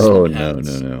woven Muslim Oh hat.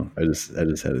 no! I just had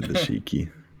a dashiki.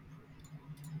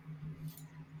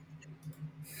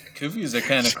 Kufis are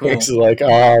kind of cool. It's like,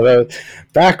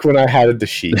 back when I had a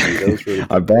dashiki, those were.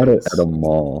 I bought it at a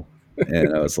mall,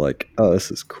 and I was like, "Oh, this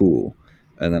is cool."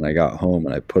 And then I got home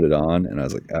and I put it on, and I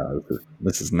was like, "Oh,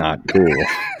 this is not cool,"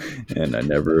 and I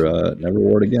never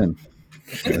wore it again.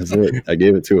 That was it. I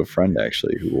gave it to a friend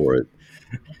actually who wore it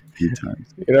a few times.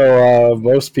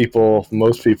 Most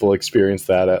people experience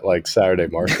that at like Saturday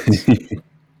markets.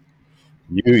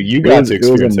 you got to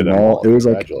experience it at a mall. It was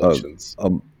like Congratulations.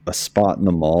 a spot in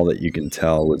the mall that you can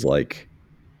tell was like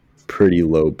pretty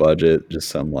low budget, just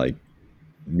some like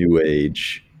new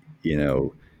age,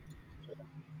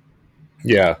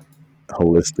 Yeah,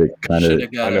 holistic kind of.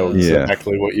 I know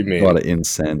exactly what you mean. A lot of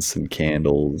incense and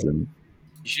candles, and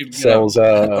You should get sells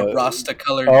a Rasta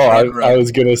colored I drug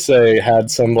was gonna say had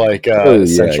some like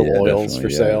essential oils for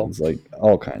sale. It was like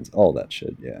all that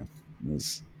shit. Yeah,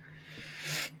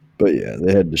 but yeah,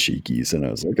 they had dashikis, and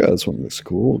I was like, "Oh, this one looks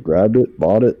cool." Grabbed it,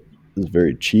 bought it. It was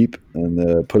very cheap,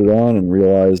 and put it on, and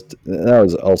realized that I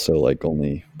was also like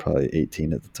only probably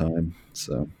 18 at the time.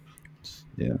 So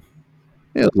yeah,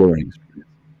 it was a learning experience.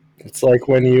 It's like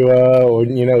when you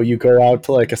go out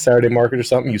to like a Saturday market or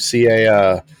something, you see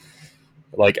a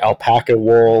like alpaca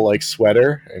wool like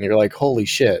sweater, and you're like, holy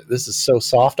shit, this is so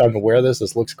soft. I'm gonna wear this.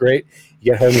 This looks great.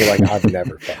 You get home, you're like, I've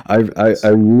never. I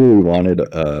really wanted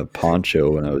a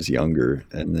poncho when I was younger,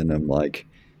 and then I'm like,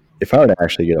 if I were to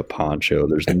actually get a poncho,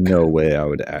 there's no way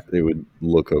it would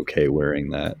look okay wearing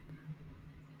that.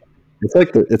 It's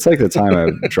like the time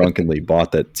I drunkenly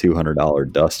bought that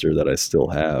 $200 duster that I still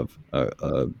have.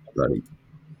 About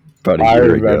a I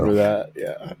year remember ago. that.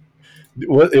 Yeah, it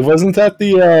wasn't that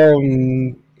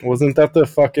the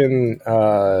fucking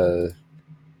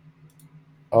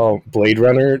Blade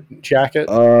Runner jacket.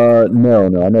 No,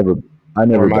 I never Or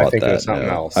am I bought thinking that. of something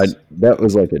No. else? That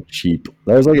was like a cheap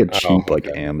Oh, like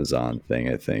okay. Amazon thing,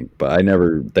 I think. But I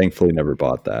thankfully never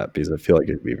bought that because I feel like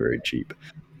it'd be very cheap.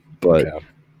 But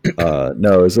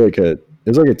no, it was like a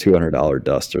 $200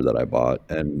 duster that I bought,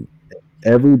 and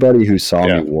everybody who saw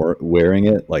me wearing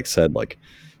it like said like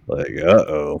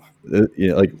uh-oh,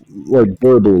 like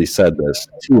verbally said this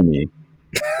to me.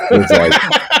 It's like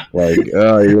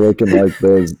oh, you're looking like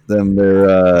them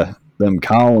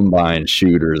Columbine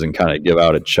shooters, and kind of give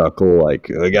out a chuckle like,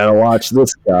 I gotta watch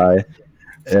this guy.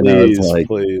 And please, I was like,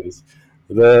 please.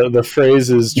 The phrase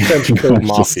is trench coat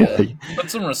mafia. Put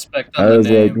some respect on I the was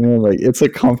name. like, it's a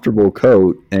comfortable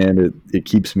coat, and it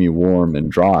keeps me warm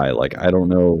and dry. Like, I don't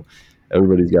know,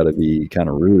 everybody's got to be kind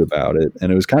of rude about it,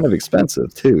 and it was kind of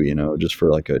expensive too, just for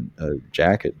like a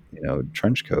jacket,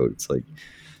 trench coat. It's like,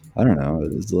 I don't know, I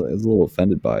was a little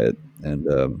offended by it,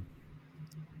 and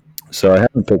so I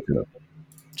haven't picked it up.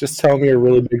 Just tell me you're a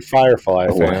really big Firefly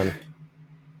fan.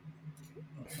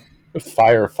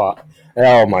 Firefly.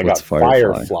 Oh my What's god,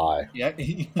 Firefly. Yeah,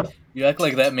 you act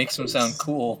like that makes him sound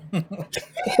cool.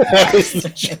 That was the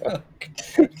joke.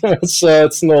 It's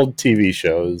an old TV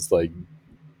show. It's like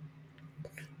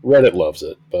Reddit loves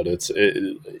it, but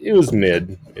it was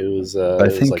mid. It was I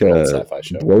think like an old sci-fi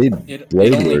show. Blade It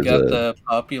only was got the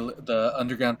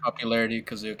underground popularity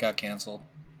because it got canceled.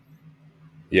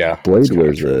 Yeah, Blade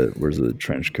wears a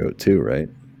trench coat too, right?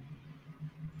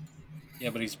 Yeah,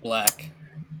 but he's black.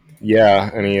 Yeah,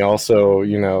 and he also,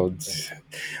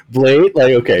 Blade,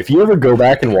 like, okay, if you ever go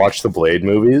back and watch the Blade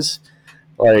movies,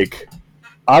 like,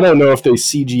 I don't know if they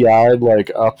CGI'd,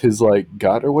 like, up his, like,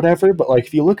 gut or whatever, but, like,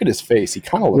 if you look at his face, he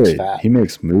kind of looks fat. He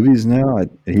makes movies now?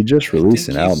 He just released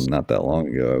an album not that long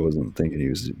ago. I wasn't thinking he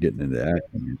was getting into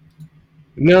acting.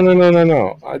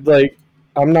 No.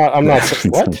 I'm not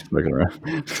saying, what?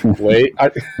 Wait, I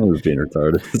was being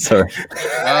retarded. Sorry.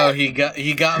 Oh, he got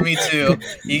me too.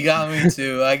 He got me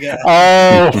too.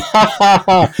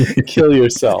 Kill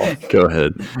yourself. Go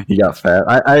ahead. He got fat.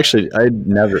 I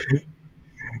never.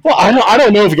 Well, I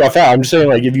don't know if he got fat. I'm just saying,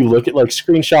 like, if you look at like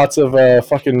screenshots of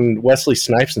fucking Wesley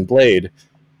Snipes and Blade,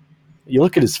 you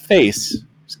look at his face.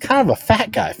 It's kind of a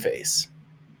fat guy face.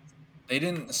 They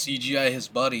didn't CGI his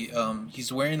body.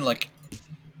 He's wearing like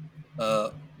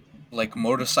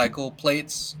motorcycle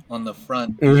plates on the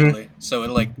front usually, so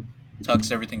it like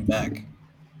tucks everything back.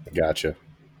 Gotcha.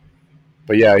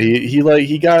 But yeah,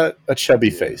 he got a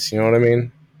chubby face. You know what I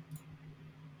mean?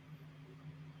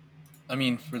 I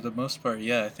mean, for the most part,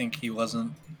 yeah. I think he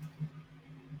wasn't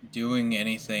doing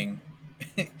anything.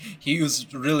 He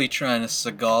was really trying to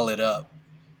Seagal it up.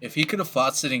 If he could have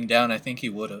fought sitting down, I think he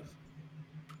would have.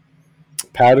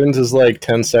 Paddens is like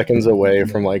 10 seconds away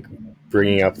from like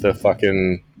bringing up the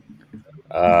fucking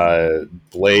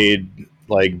Blade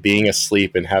like being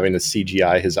asleep and having to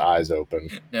CGI his eyes open.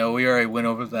 No, we already went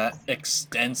over that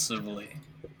extensively.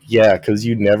 Yeah, because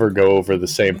you never go over the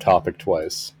same topic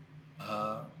twice.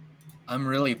 I'm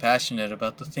really passionate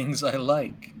about the things I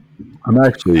like. I'm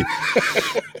actually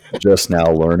just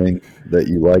now learning that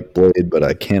you like Blade, but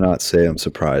I cannot say I'm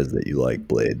surprised that you like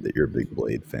Blade, that you're a big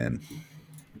Blade fan.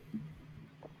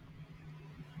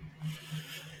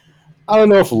 I don't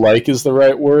know if like is the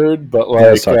right word, but Yeah,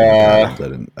 I was like talking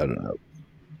about I don't know.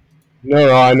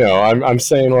 No, I know. I'm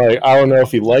saying like I don't know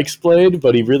if he likes Blade,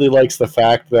 but he really likes the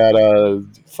fact that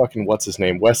fucking what's his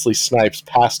name, Wesley Snipes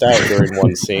passed out during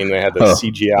one scene. They had to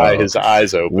CGI his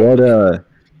eyes open. What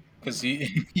Because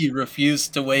he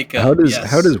refused to wake up.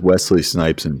 How does Wesley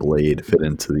Snipes and Blade fit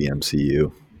into the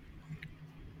MCU?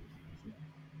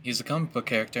 He's a comic book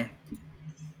character.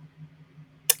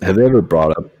 Have they ever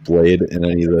brought up Blade in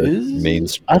any of the main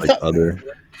other?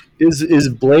 Is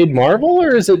Blade Marvel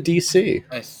or is it DC?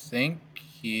 I think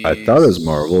I thought it was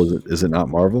Marvel. Is it not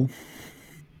Marvel?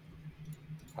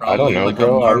 I don't know, like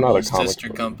bro. I'm not a Marvel's comic sister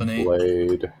book company.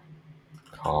 Blade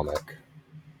comic.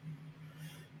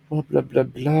 Blah, blah, blah,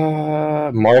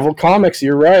 blah. Marvel Comics,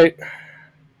 you're right.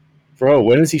 Bro,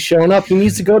 when is he showing up? He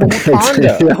needs to go to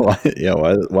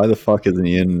Wakanda. Why the fuck isn't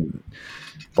he in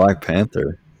Black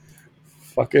Panther?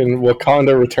 Fucking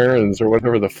Wakanda Returns or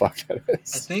whatever the fuck that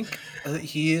is. I think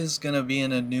he is going to be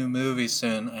in a new movie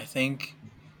soon. I think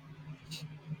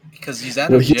because he's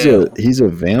out of jail. He's a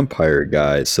vampire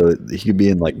guy, so he could be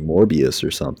in like Morbius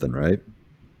or something, right?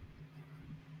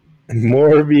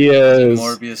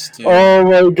 Morbius too. Oh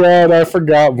my god, I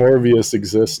forgot Morbius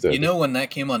existed. You know when that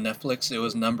came on Netflix, it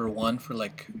was #1 for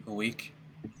like a week?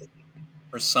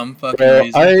 For some fucking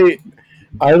reason.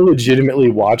 I legitimately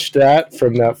watched that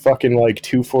from that fucking like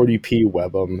 240p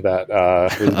webum that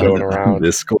was going around.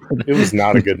 Discord. It was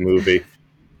not a good movie.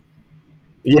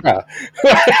 Yeah.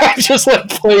 I just like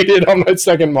played it on my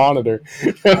second monitor.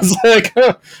 I was like,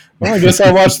 well, I guess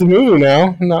I'll watch the movie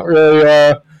now. Not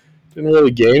really didn't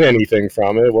really gain anything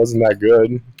from it. It wasn't that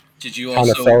good. Did you kind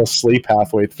of fell asleep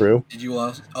halfway through? Did you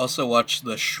also watch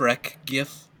the Shrek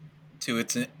GIF to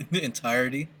its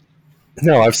entirety?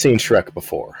 No, I've seen Shrek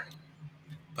before.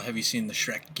 But have you seen the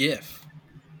Shrek GIF?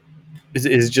 Is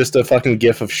it just a fucking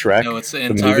GIF of Shrek? No, it's the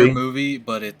entire movie,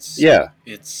 but it's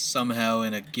somehow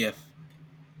in a GIF.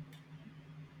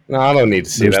 No, I don't need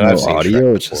to see There's that. No I've seen audio.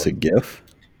 Shrek it's just a GIF.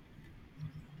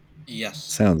 Yes.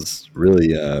 Sounds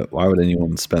really. Why would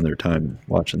anyone spend their time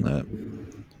watching that?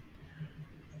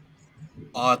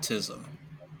 Autism.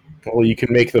 Well, you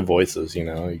can make the voices. You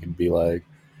know, you can be like,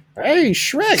 "Hey,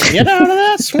 Shrek, get out of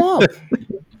that swamp."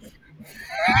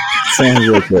 Sounds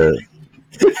like a.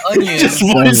 Just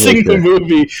voicing the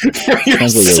movie for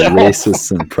yourself. Sounds like a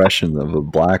racist impression of a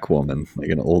black woman, like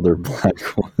an older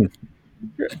black woman.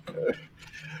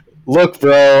 Look,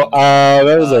 bro,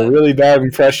 that was a really bad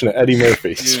impression of Eddie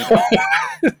Murphy.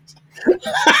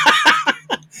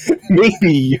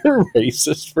 Maybe you're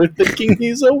racist for thinking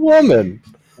he's a woman.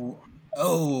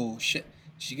 Oh shit!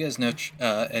 Did you guys know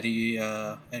Eddie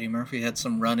Murphy had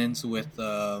some run-ins with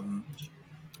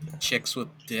chicks with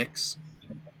dicks?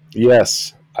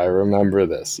 Yes, I remember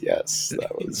this. Yes,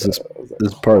 that was this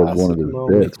is part of one of his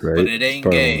bits, right? But it ain't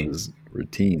gay.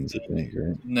 Routines, I think,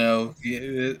 right? No,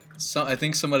 I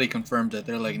think somebody confirmed it.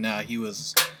 They're like, nah, he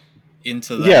was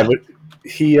into that. Yeah, but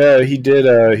he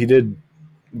did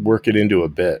work it into a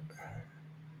bit.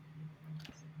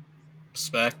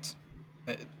 Respect.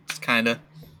 It's kind of.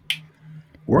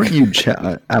 Weren't you?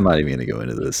 I'm not even gonna go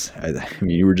into this. I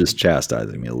mean, you were just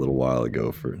chastising me a little while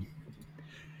ago for.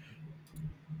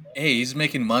 Hey, he's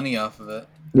making money off of it.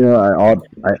 You know,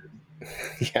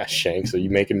 Yeah, Shanks, are you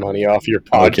making mony off your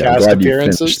podcast I'm glad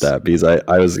appearances? You finished that because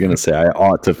I was going to say I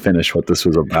ought to finish what this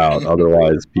was about.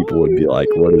 Otherwise, people would be like,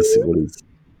 "What is?"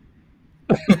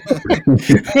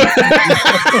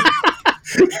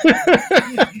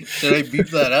 Should I beep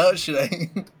that out? Should I?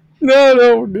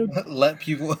 No, we're good. Let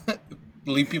people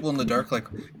leave people in the dark. Like,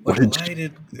 What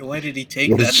why did he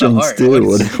take What did that to Shanks heart? do?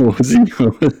 What was he?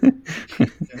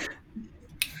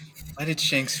 Why did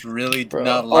Shanks really Bro,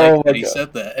 not like oh my that he God.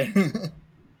 said that?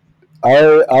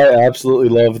 I absolutely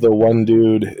love the one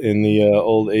dude in the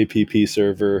old APP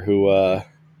server who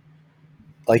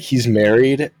like he's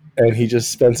married and he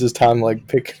just spends his time like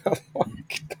picking up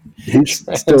like He's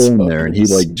still in there, and he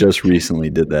transphobes. like just recently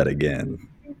did that again.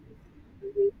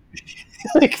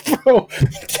 Like, bro,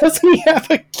 doesn't he have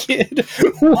a kid?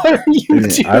 What are you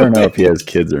doing? I don't know if he has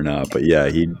kids or not, but yeah,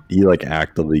 he like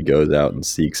actively goes out and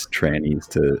seeks trannies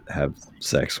to have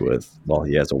sex with while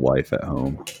he has a wife at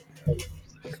home.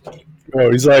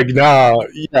 Bro, he's like, nah,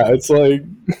 yeah, it's like,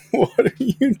 what are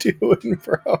you doing,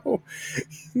 bro?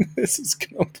 This is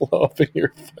gonna blow up in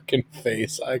your fucking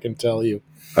face, I can tell you.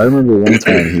 I remember one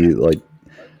time he like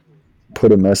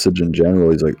put a message in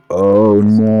general. He's like, "Oh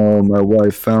no, my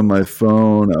wife found my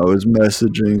phone. I was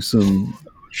messaging some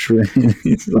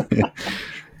trannies."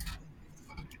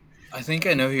 I think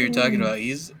I know who you're talking about.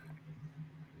 He's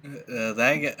that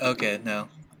guy. Okay, no,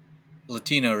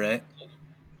 Latino, right?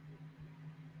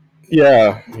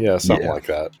 Yeah, something Yeah. like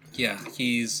that. Yeah,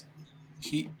 he's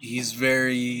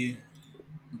very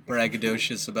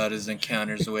braggadocious about his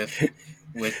encounters with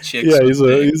chicks. Yeah, with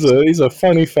dicks. he's a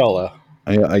funny fella.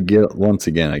 I get once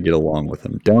again. I get along with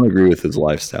him. Don't agree with his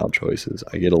lifestyle choices.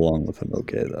 I get along with him.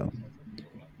 Okay, though.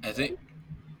 I think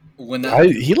when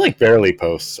He like barely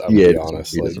posts. I'm gonna be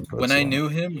honest. he Like, doesn't post when a I lot. knew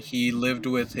him, he lived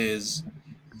with his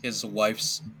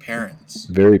wife's parents,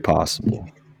 Very possible.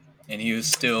 and he was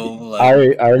still like,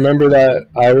 I remember that.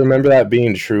 I remember that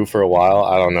being true for a while.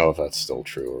 I don't know if that's still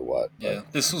true or what. But yeah,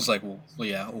 this was like,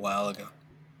 yeah, a while ago.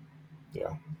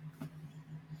 yeah.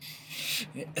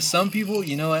 Some people,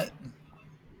 you know what?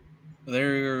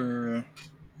 They're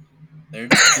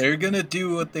gonna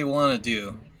do what they want to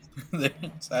do.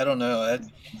 I don't know.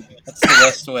 That's the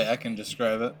best way I can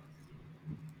describe it.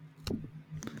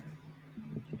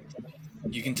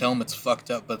 You can tell them it's fucked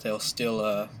up, but they'll still,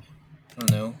 I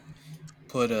don't know,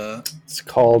 put It's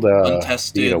called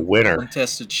being a winner.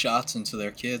 untested shots into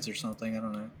their kids or something. I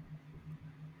don't know.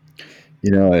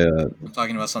 You know, I'm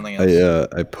talking about something else.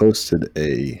 I posted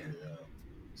a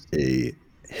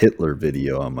Hitler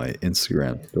video on my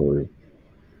Instagram story.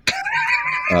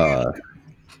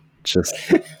 Just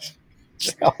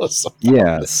Jealous about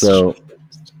yeah. this. So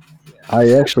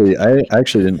I actually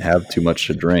didn't have too much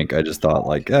to drink. I just thought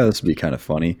like, yeah, this would be kind of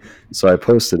funny. So I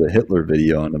posted a Hitler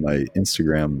video onto my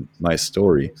Instagram, my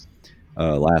story,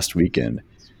 last weekend,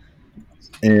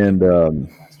 and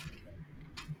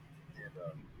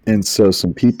so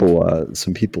some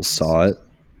people saw it,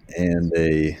 and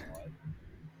they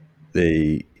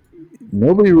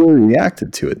nobody really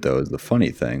reacted to it though. Is the funny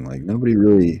thing. Like nobody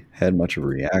really had much of a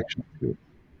reaction to it.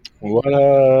 What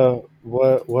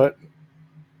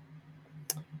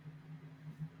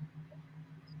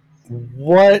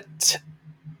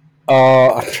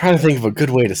I'm trying to think of a good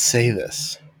way to say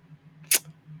this.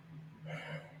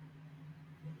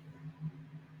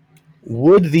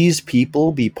 Would these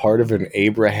people be part of an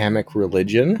Abrahamic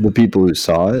religion? The people who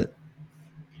saw it?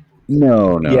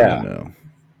 No. Yeah.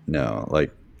 No.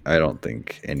 Like I don't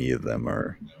think any of them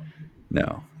are.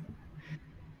 No.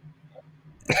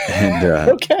 And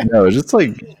Okay. no, it's just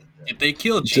like Did they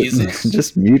kill Jesus?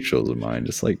 just mutuals of mine,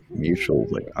 just like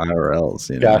mutuals, like IRLs.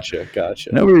 You know, Gotcha.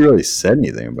 nobody really said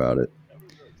anything about it.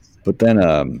 But then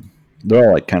they're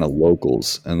all like kind of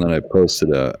locals, and then I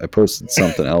posted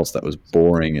something else that was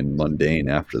boring and mundane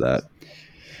after that,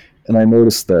 and I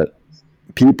noticed that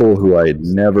people who I had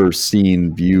never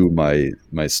seen view my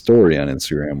story on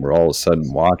Instagram were all of a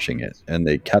sudden watching it, and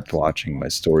they kept watching my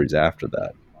stories after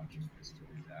that.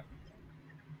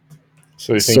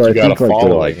 So you think you got a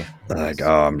following? Like,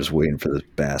 oh, I'm just waiting for this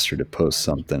bastard to post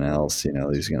something else. You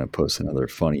know, he's gonna post another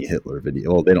funny Hitler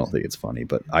video. Well, they don't think it's funny,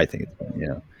 but I think it's funny. You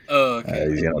know. Oh, okay.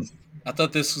 He's gonna. I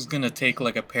thought this was gonna take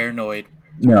like a paranoid.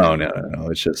 No.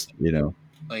 It's just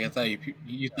Like I thought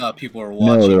you thought people were No,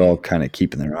 watching. they're all kind of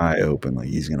keeping their eye open. Like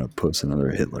he's gonna post another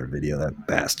Hitler video. That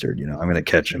bastard. You know, I'm gonna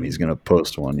catch him. He's gonna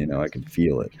post one. You know, I can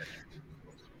feel it.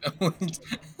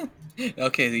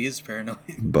 Okay, he is paranoid.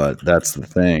 But that's the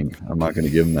thing. I'm not gonna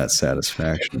give him that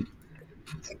satisfaction.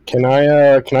 Can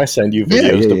I send you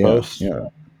videos to post? Yeah,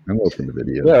 I'm open to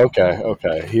video. Yeah.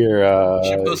 Okay. Here. You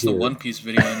should post the One Piece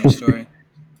video on your story.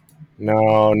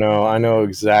 No. I know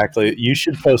exactly. You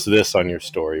should post this on your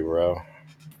story, bro.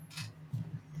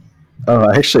 Oh,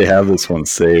 I actually have this one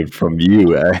saved from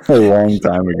you a long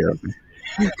time ago.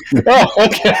 Oh,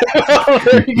 okay.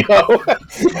 There you go.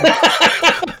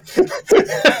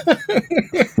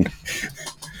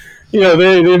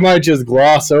 they might just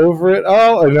gloss over it.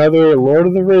 Oh, another Lord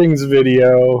of the Rings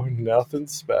video. Nothing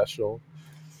special.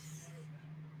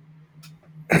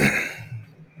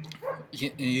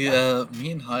 Yeah,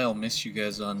 me and Heil miss you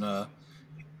guys on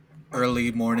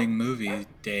early morning movie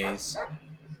days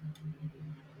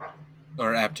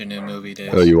or afternoon movie days.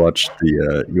 Oh, you watched.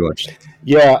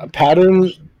 Yeah,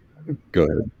 Patterns Go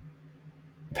ahead.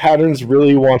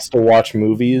 really wants to watch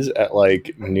movies at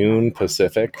like noon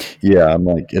Pacific. Yeah, I'm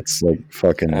like, it's like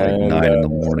fucking like And, 9 in the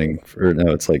morning. Or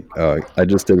no, it's like I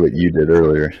just did what you did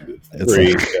earlier. It's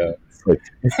 3, like yeah.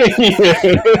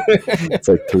 it's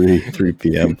like 3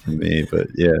 p.m. for me, but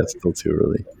yeah, it's still too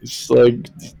early. It's like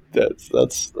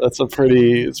that's a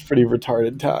pretty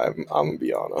retarded time. I'm gonna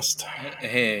be honest.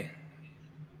 Hey,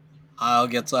 Heil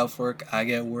gets off work, I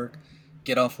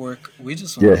get off work. We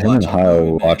just Yeah, want to him and watch a Heil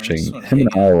movie, were man. We just watching. wanna Him and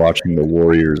hang Heil out. were watching the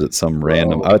Warriors at some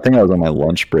random. I think I was on my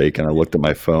lunch break and I looked at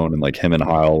my phone and like him and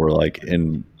Heil were like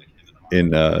in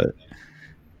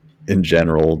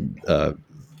general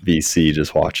VC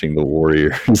just watching the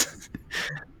Warriors.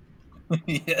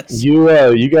 Yes.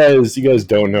 You guys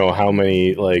don't know how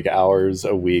many like hours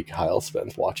a week Heil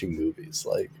spends watching movies.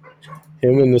 Like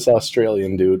him and this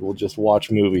Australian dude will just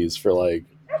watch movies for like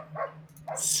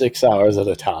 6 hours at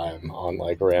a time on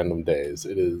like random days.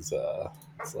 It is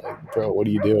it's like, bro, what are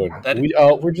you doing?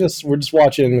 We're just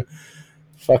watching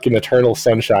fucking Eternal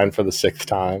Sunshine for the 6th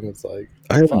time. It's like,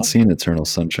 I haven't fuck. seen Eternal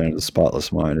Sunshine of the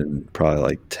Spotless Mind in probably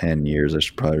like 10 years. I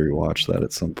should probably rewatch that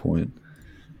at some point.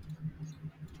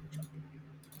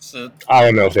 So I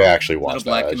don't know if they actually watched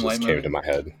black that. It and just white came movie? to my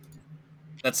head.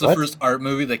 that's the What? first art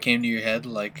movie that came to your head,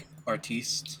 like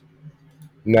Artiste.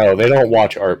 No, they don't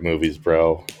watch art movies,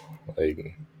 bro.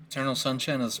 Like, Eternal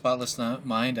Sunshine of the Spotless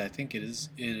Mind. I think it is.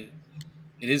 It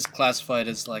is classified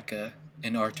as like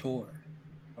an auteur.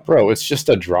 bro, it's just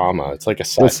a drama. It's like a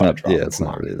Well, it's sci-fi not. drama. Yeah, it's Come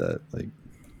not on. really that.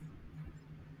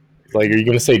 Like, are you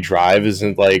gonna say Drive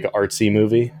isn't like artsy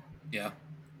movie? Yeah.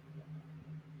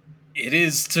 It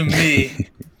is to me.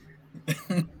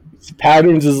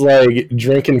 Patterns is like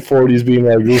drinking 40s, being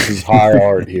like, this is high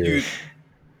art here. Dude,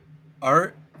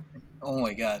 art. Oh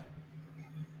my god.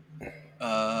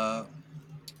 You're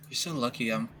so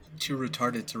lucky. I'm too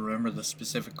retarded to remember the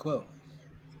specific quote.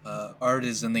 Art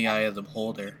is in the eye of the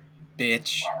beholder,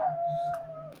 bitch.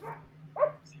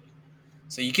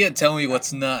 So you can't tell me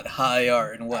what's not high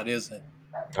art and what isn't.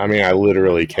 I mean, I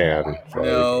literally can. Like,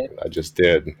 No. I just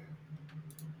did.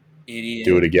 Idiot.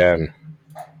 Do it again.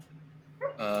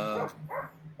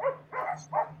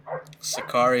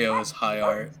 Sicario is high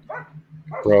art.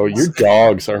 Bro, your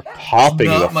dogs are popping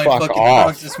Not the my fuck fucking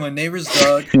off. dog. It's my neighbor's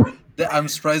dog. I'm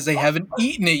surprised they haven't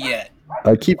eaten it yet.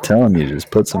 I keep telling you,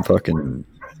 just put some fucking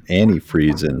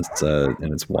antifreeze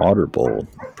in its water bowl.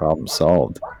 Problem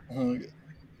solved. Oh,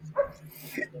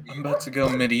 I'm about to go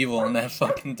medieval on that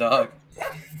fucking dog.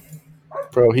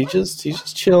 Bro, he's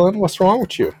just chilling. What's wrong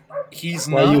with you? He's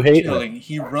Why not you hating? chilling.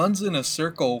 He runs in a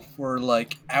circle for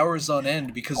like hours on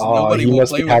end because Oh, nobody he will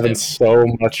must play be with having him. so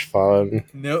much fun.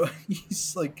 No,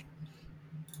 he's like,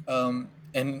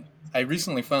 and I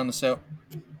recently found this out.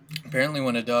 Apparently,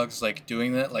 when a dog's like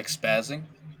doing that, like spazzing,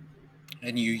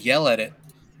 and you yell at it,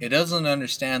 it doesn't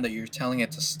understand that you're telling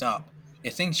it to stop.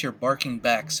 It thinks you're barking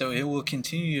back, so it will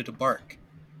continue to bark.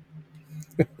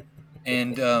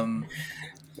 And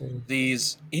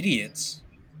these idiots,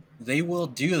 they will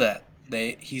do that.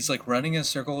 He's like running in a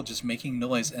circle, just making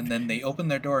noise, and then they open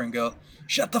their door and go,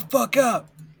 "Shut the fuck up!"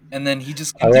 And then he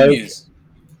just continues.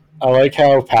 I like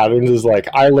how Patterns is like,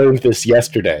 I learned this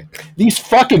yesterday. These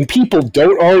fucking people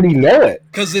don't already know it.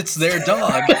 Because it's their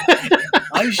dog.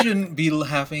 I shouldn't be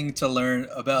having to learn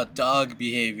about dog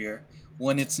behavior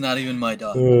when it's not even my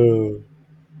dog.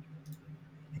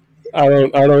 I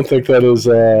don't think that is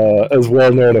as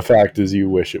well known a fact as you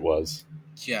wish it was.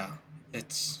 Yeah,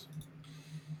 it's.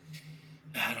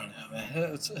 I don't know,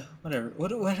 man. It's, whatever.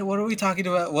 What are we talking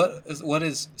about? What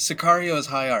is Sicario is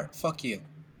high art? Fuck you.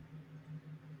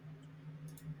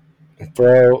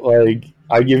 Bro, like,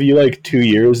 I give you like 2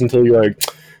 years until you're like,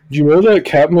 do you know that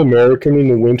Captain America and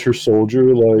the Winter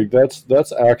Soldier, like,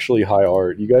 that's actually high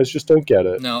art. You guys just don't get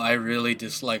it. No, I really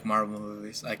dislike Marvel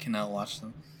movies. I cannot watch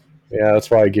them. Yeah, that's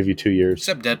why I give you 2 years.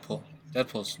 Except Deadpool.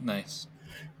 Deadpool's nice.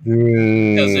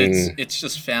 Because it's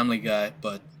just Family Guy,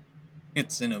 but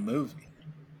it's in a movie.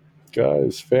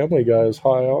 Guys, Family Guy is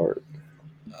high art.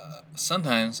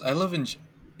 Sometimes I live in.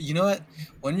 You know what?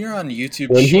 When you're on YouTube,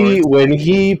 When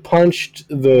he punched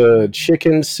the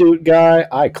chicken suit guy,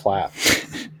 I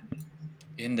clapped.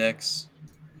 Index.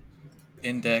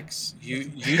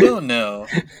 You don't know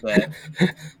that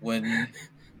when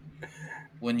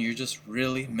when you're just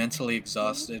really mentally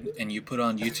exhausted and you put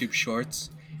on YouTube Shorts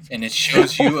and it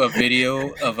shows you a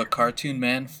video of a cartoon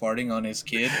man farting on his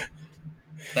kid.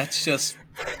 That's just,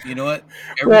 you know what?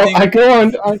 Well, I go on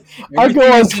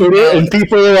is Twitter and invalid.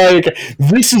 people are like,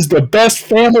 "This is the best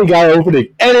Family Guy opening,"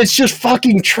 and it's just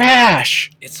fucking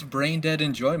trash. It's brain dead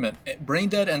enjoyment, brain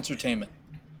dead entertainment.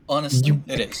 Honestly,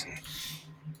 it is.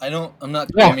 I'm not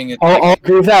Yeah, claiming it. I'll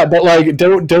agree with that, but like,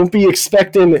 don't be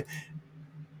expecting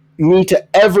me to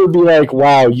ever be like,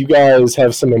 "Wow, you guys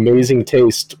have some amazing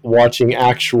taste watching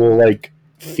actual like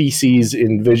feces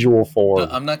in visual form."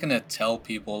 I'm not gonna tell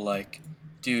people like,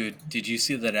 dude, did you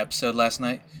see that episode last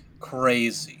night?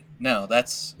 Crazy. No,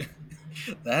 that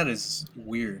is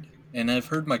weird. And I've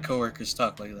heard my coworkers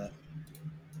talk like that.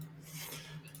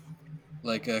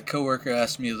 Like a coworker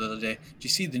asked me the other day, "Did you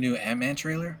see the new Ant-Man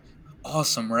trailer?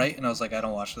 Awesome, right?" And I was like, "I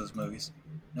don't watch those movies."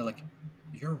 And they're like,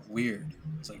 "You're weird."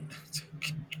 It's like,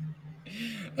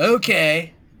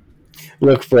 okay.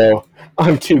 Look, bro,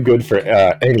 I'm too good for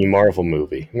any Marvel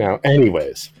movie. Now,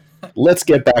 anyways, let's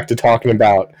get back to talking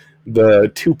about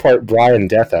the 2-part Brian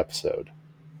death episode.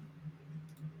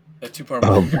 A 2-part.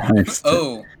 Oh, Brian's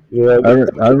Oh, Yeah,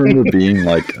 I remember being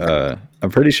like, I'm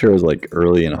pretty sure it was like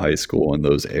early in high school when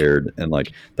those aired, and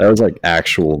like that was like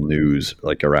actual news,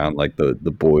 like around like the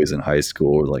boys in high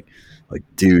school were like,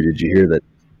 dude, did you hear that?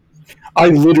 I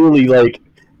literally like,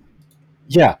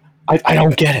 yeah, I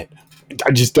don't get it.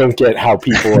 I just don't get how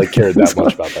people like cared that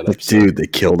much about that Like, episode. dude, they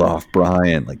killed off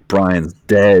Brian. Like, Brian's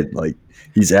dead. Like,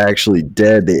 he's actually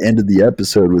dead. They ended the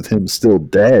episode with him still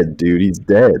dead, dude. He's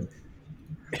dead.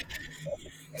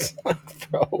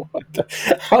 Bro,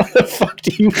 how the fuck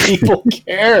do you people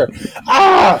care?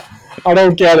 I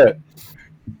don't get it.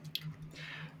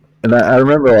 And I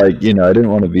remember, like, you know, I didn't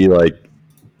want to be like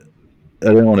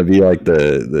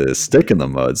the stick in the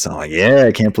mud. So I'm like, yeah,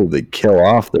 I can't believe they kill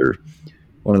off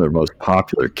one of their most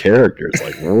popular characters.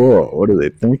 Like, whoa, what are they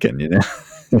thinking? You know?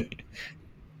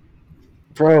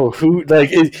 Bro, who like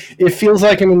it feels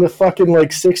like I'm in the fucking like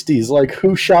 60s. Like,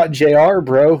 who shot JR,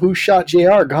 bro? Who shot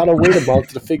JR? Gotta wait a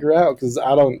month to figure out because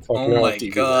I don't fucking know my what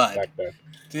TV God. was back then.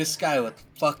 This guy with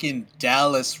fucking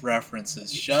Dallas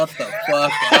references. Shut the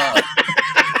fuck up.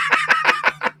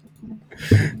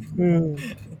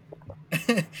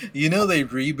 You know, they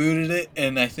rebooted it,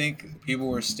 and I think people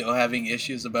were still having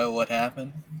issues about what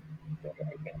happened.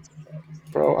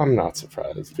 Bro, I'm not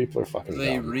surprised. People are fucking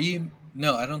dumb.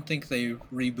 No, I don't think they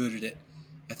rebooted it.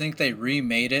 I think they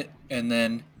remade it, and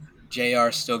then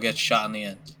JR still gets shot in the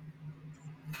end.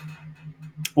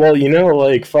 Well, you know,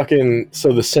 like fucking.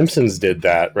 So the Simpsons did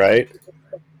that, right?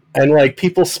 And like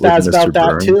people spaz Look at about Mr. that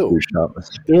Burns, too. who shot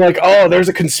Mr. They're like, "Oh, there's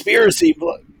a conspiracy."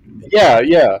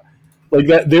 Yeah. Like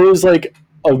that. There was like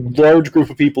a large group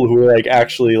of people who were like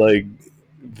actually like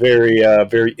very,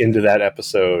 very into that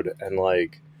episode, and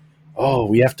like, oh,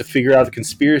 we have to figure out the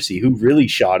conspiracy. Who really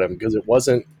shot him? Because it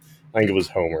wasn't. I think it was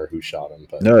Homer who shot him.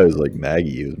 But No, it was like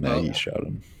Maggie. It was Maggie shot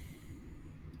him.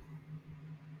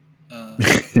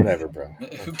 whatever, bro.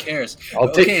 Who cares?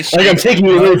 I'm taking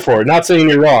your word for it. Not saying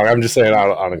you're wrong. I'm just saying I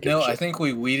don't give a shit. I think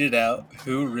we weeded out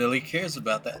who really cares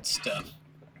about that stuff.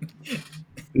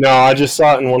 No, I just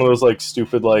saw it in one of those like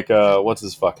stupid like what's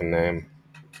his fucking name?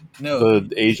 No.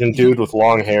 The Asian dude with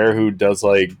long hair who does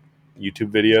like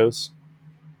YouTube videos.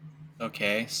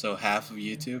 Okay, so half of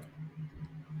YouTube.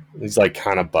 He's like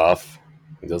kind of buff.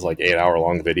 He does like 8-hour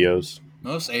long videos.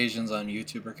 Most Asians on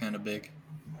YouTube are kind of big.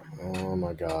 Oh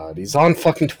my god, he's on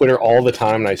fucking Twitter all the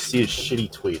time, and I see his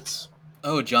shitty tweets.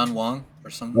 Oh, John Wong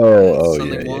or something. Oh,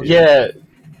 Wong? Yeah,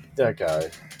 that guy.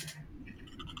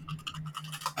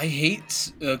 I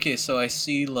hate. Okay, so I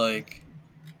see like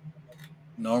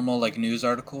normal like news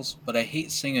articles, but I hate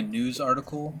seeing a news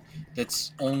article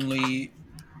that's only.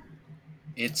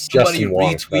 It's somebody Justin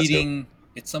Wong, retweeting.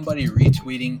 It's somebody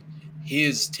retweeting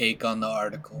his take on the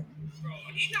article.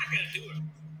 He's not gonna do it.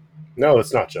 No,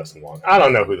 it's not Justin Wong. I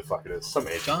don't know who the fuck it is. Some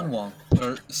Asian. John Wong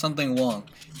or something Wong.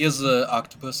 He has the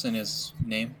octopus in his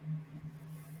name.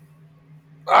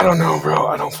 I don't know, bro.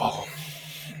 I don't follow.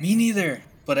 Me neither.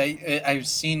 But I've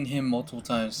seen him multiple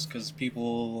times because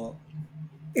people.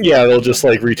 Yeah, they'll just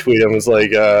like retweet him as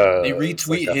like They retweet it's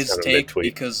like, his that's kind of a take big tweet.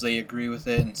 because they agree with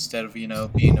it instead of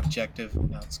being objective.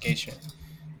 No, it's gay shit.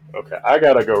 Okay, I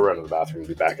gotta go run to the bathroom.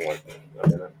 Be back in like a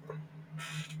minute.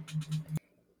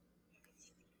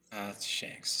 It's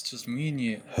Shanks. It's just me and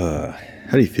you. How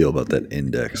do you feel about that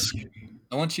index?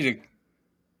 I want you to.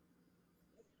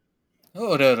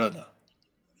 Oh, no.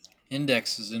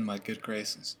 Index is in my good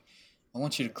graces. I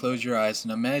want you to close your eyes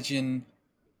and imagine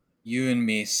you and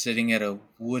me sitting at a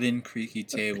wooden creaky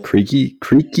table. Creaky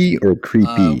or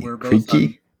creepy? We're both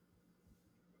Creaky?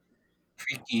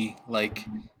 squeaky, like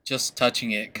just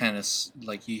touching it, kind of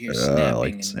like you hear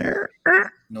Like, snapping and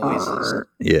noises.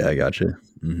 yeah, I got you.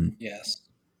 Hmm. Yes,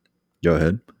 Go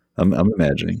ahead. I'm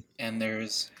imagining. and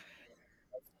there's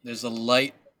a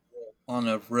light on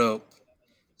a rope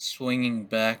swinging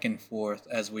back and forth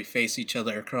as we face each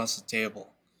other across the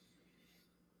table.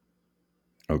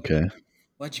 Okay.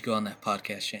 Why'd you go on that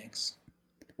podcast, Shanks?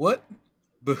 What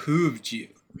behooved you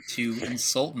to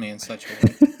insult me in such a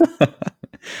way?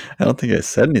 I don't think I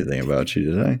said anything about you,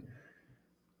 did I?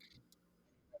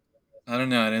 I don't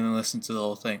know. I didn't listen to the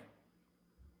whole thing.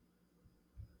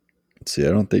 See,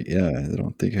 I don't think. Yeah, I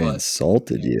don't think I What?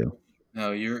 insulted you.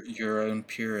 No, your own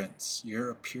appearance. Your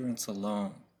appearance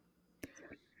alone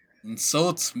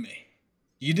insults me.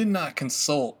 You did not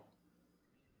consult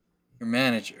your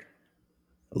manager.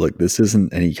 Look, this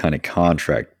isn't any kind of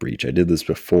contract breach. I did this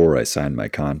before I signed my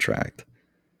contract.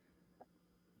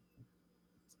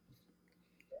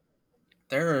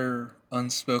 There are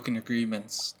unspoken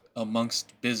agreements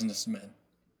amongst businessmen,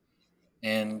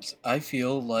 and I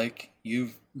feel like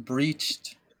you've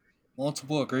breached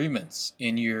multiple agreements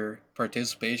in your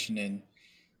participation in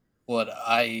what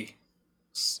I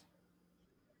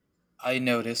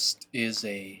noticed is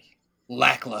a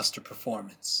lackluster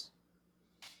performance.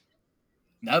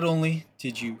 Not only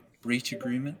did you breach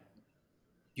agreement,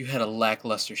 you had a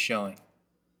lackluster showing.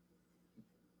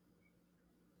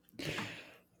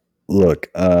 Look,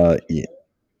 yeah.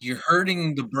 You're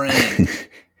hurting the brand.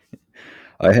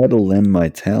 I had to lend my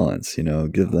talents,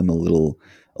 give them a little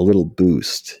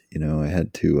boost. I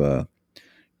had to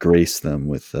grace them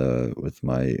with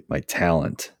my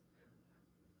talent.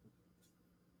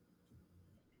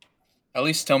 At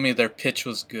least tell me their pitch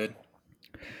was good.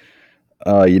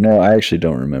 I actually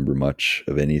don't remember much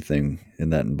of anything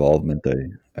in that involvement.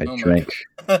 I Oh my drank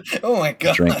god. Oh my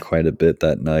god. drank quite a bit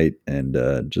that night and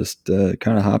just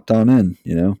kind of hopped on in.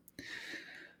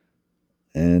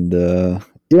 And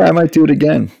yeah, I might do it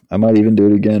again. I might even do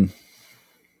it again.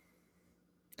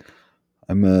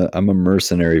 I'm a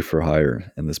mercenary for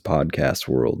hire in this podcast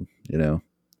world.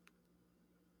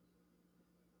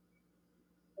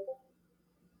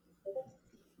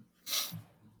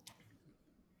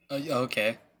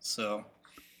 Okay, so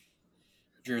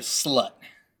you're a slut.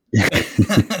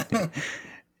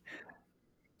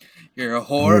 You're a A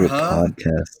whore, little huh?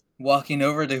 podcast, Walking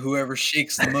over to whoever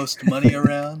shakes the most money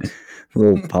around.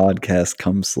 little podcast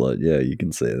cum slut. Yeah, you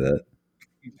can say that.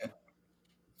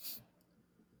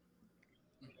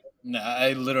 No,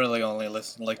 I literally only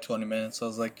listened like 20 minutes. I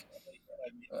was like,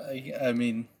 I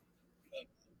mean,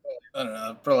 I don't know.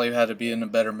 I probably had to be in a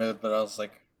better mood, but I was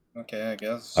like, okay, I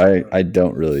guess. I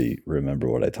don't really remember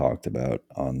what I talked about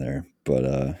on there, but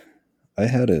I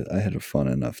had a fun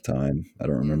enough time. I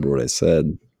don't remember what I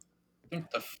said. I think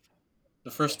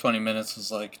the first 20 minutes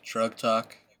was like drug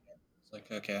talk. It's like,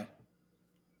 okay.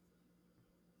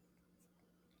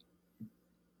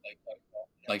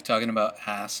 Like talking about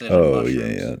acid and Oh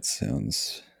yeah,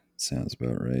 mushrooms, that sounds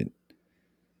about right.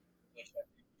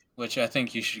 which I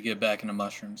think you should get back into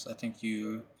mushrooms. I think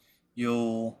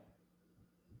you'll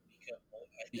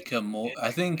become more.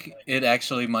 I think it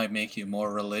actually might make you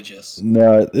more religious.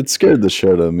 No, it scared the shit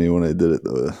out of me when I did it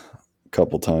the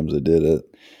couple times I did it.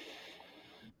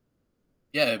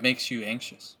 Yeah, it makes you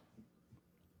anxious.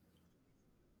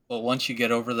 But once you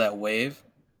get over that wave,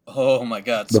 oh my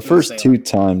god, The smooth first sailing. 2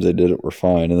 times I did it were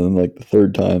fine, and then like the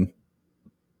third time,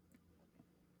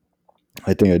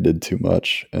 I think I did too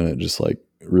much, and it just like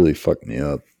really fucked me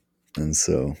up, and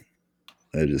so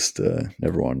I just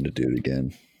never wanted to do it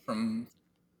again. From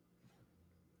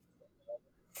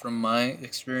my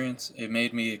experience, it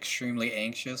made me extremely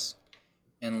anxious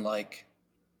and like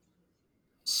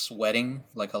sweating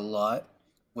like a lot,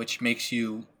 which makes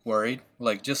you worried.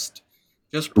 Like just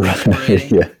Right?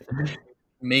 respirating Yeah.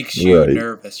 makes you Right.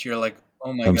 nervous. You're like,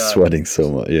 oh my I'm god. sweating so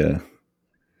much. Yeah.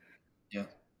 Yeah,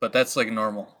 but that's like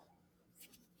normal.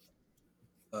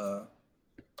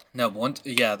 No,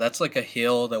 that's like a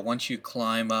hill that once you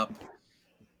climb up,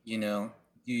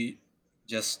 you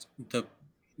just the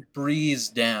breeze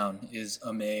down is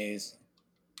amazing,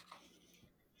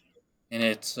 and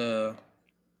it's I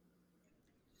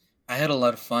had a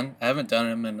lot of fun. I haven't done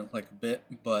them in like a bit,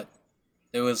 but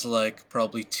there was like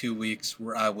probably 2 weeks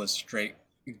where I was straight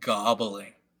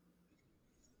gobbling.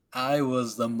 I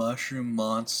was the mushroom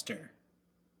monster,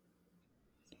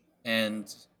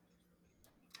 and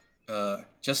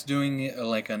just doing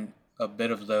like a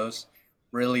bit of those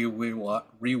really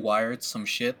rewired some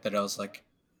shit that I was like,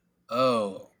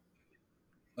 oh,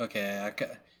 okay,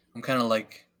 I'm kind of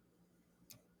like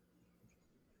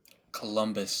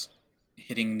Columbus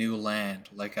hitting new land.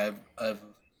 Like I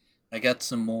got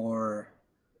some more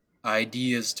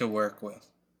ideas to work with.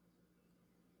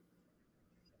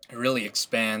 It really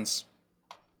expands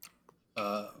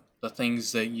the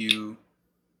things that you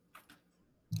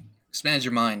expands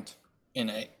your mind in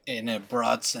a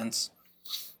broad sense.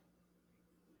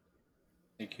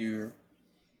 Like you're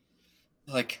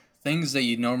like things that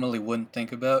you normally wouldn't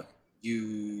think about.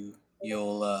 You'll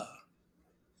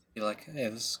be like, hey,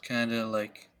 this is kind of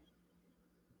like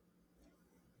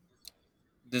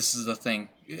this is the thing.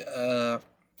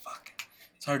 Fuck,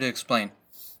 it's hard to explain.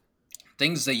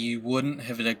 Things that you wouldn't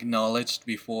have acknowledged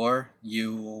before,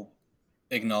 you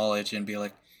acknowledge and be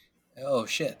like, oh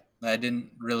shit, I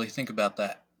didn't really think about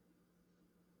that.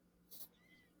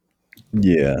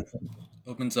 Yeah.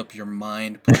 Opens up your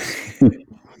mind pussy,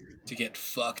 to get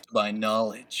fucked by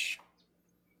knowledge.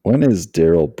 When is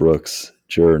Daryl Brooks,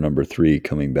 juror number 3,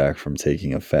 coming back from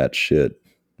taking a fat shit?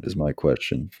 Is my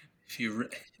question. If you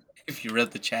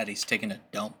read the chat, he's taking a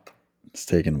dump. It's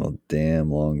taken him a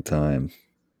damn long time.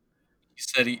 He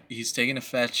said he's taking a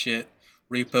fat shit.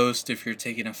 Repost if you're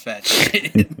taking a fat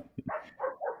shit.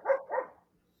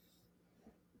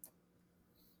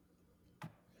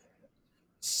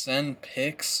 Send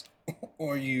pics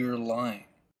or you're lying.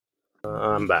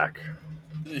 I'm back.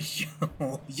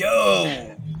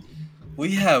 Yo,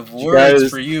 we have words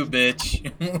guys- for you,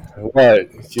 bitch.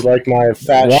 What? Do you like my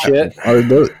fat shit?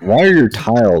 Why are your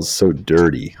tiles so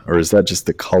dirty? Or is that just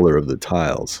the color of the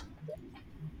tiles?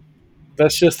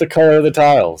 That's just the color of the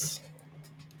tiles.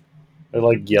 They're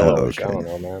like yellowish. Oh, okay. I don't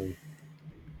know, man.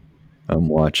 I'm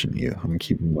watching you. I'm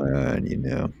keeping my eye on you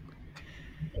now.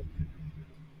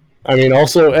 I mean,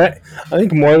 also, I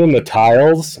think more than the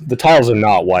tiles are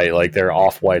not white. Like, they're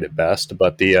off-white at best,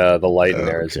 but the light in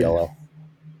there is Okay. yellow,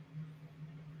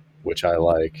 which I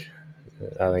like.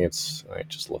 I think it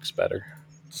just looks better.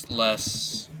 It's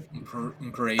less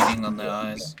grating on the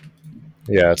eyes,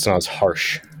 Yeah, it's not as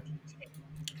harsh.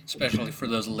 especially for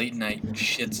those late night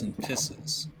shits and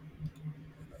pisses.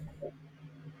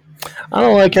 I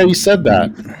don't like how you said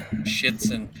that.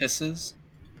 Shits and pisses.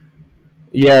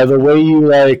 Yeah, the way you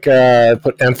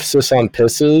put emphasis on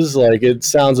pisses, like it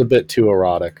sounds a bit too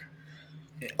erotic.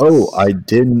 Yes. Oh, I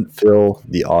didn't fill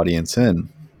the audience in.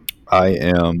 I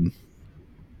am.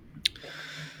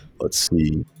 Let's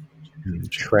see.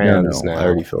 Trans no, now. I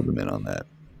already filled them in on that.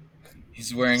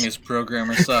 He's wearing his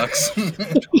programmer socks.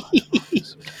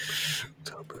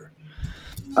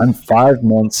 I'm 5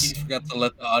 months. He forgot to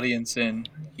let the audience in.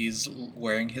 He's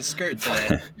wearing his skirt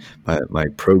today. My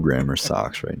programmer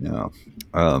socks right now.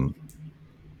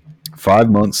 5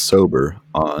 months sober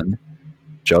on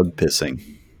jug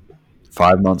pissing.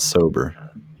 5 months sober.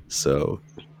 So,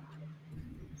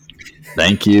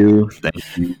 thank you.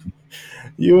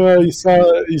 You saw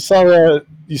what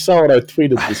I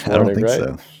tweeted this I don't morning, think right?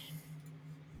 so.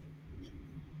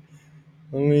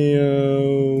 Let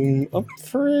me. I'm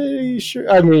pretty sure.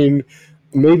 I mean,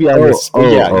 maybe I misspoke.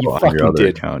 Yeah, you on fucking your other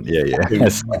did. account. Yeah.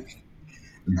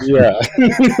 Yeah.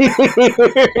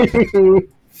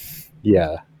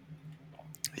 Yeah.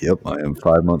 Yep, I am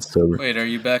 5 months sober. Wait, are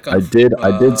you back on? I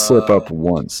did slip up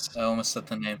once. I almost said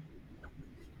the name.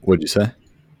 What'd you say?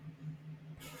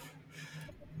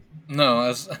 No, I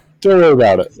was. Don't worry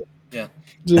about it. Yeah.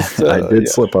 Just I did yeah.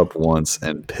 slip up once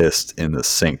and pissed in the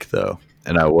sink though,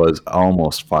 and I was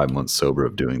almost 5 months sober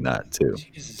of doing that too.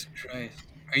 Jesus Christ.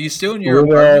 Are you still in your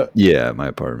When, apartment? Yeah, my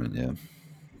apartment. Yeah.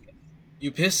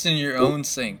 You pissed in your own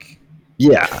sink.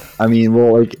 Yeah, I mean,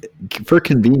 well, like for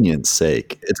convenience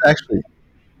sake, it's actually.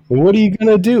 What are you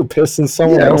gonna do? Piss in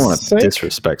someone I don't want else's to sink?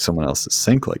 disrespect someone else's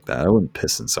sink like that. I wouldn't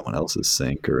piss in someone else's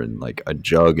sink or in like a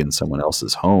jug in someone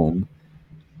else's home.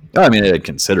 I mean, I'd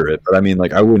consider it, but I mean,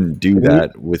 like, I wouldn't do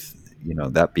that with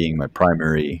that being my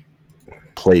primary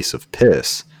place of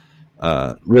piss.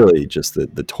 Really, just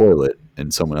the toilet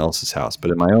in someone else's house.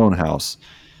 But in my own house,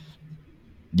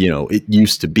 it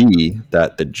used to be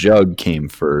that the jug came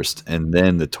first and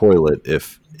then the toilet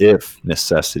if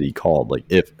necessity called, like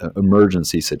if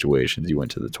emergency situations, you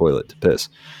went to the toilet to piss.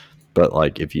 But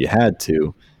like if you had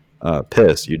to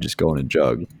piss, you'd just go in a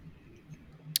jug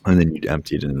and then you'd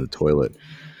empty it into the toilet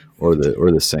or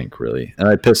the sink, really. And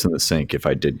I'd piss in the sink if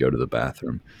I did go to the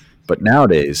bathroom. But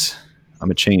nowadays,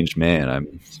 I'm a changed man.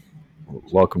 I'm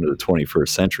welcome to the 21st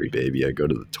century, baby. I go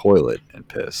to the toilet and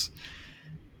piss.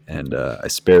 And I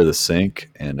spare the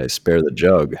sink and I spare the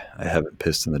jug. I haven't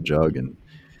pissed in the jug and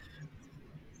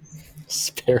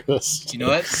Spare this. You know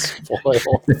what?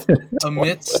 Spoil.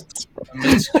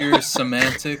 Amidst your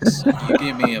semantics, you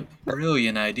gave me a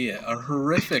brilliant idea. A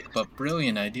horrific but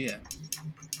brilliant idea.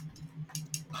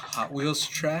 A Hot Wheels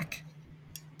track,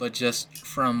 but just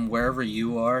from wherever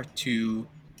you are to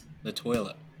the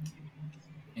toilet.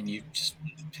 and you just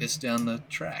piss down the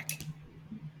track.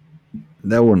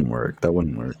 That wouldn't work. That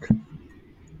wouldn't work.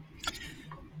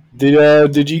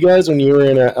 Did you guys, when you were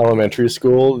in elementary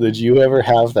school, did you ever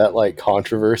have that like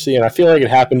controversy? And I feel like it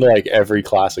happened to like every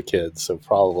class of kids, so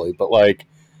probably. But like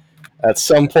at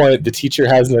some point, the teacher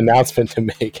has an announcement to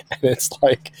make, and it's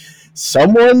like,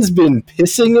 someone's been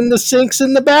pissing in the sinks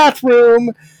in the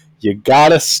bathroom. You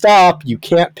gotta stop. You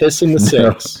can't piss in the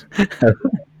sinks.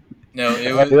 No,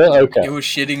 Okay. it was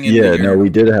shitting in Yeah, the no, urinal. we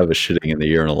did have a shitting in the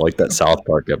urinal, like that South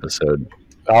Park episode.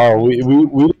 Oh, we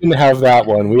didn't have that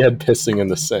one. We had pissing in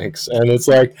the sinks, and it's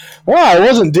like, oh, I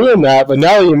wasn't doing that, but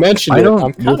now that you mentioned I it, don't.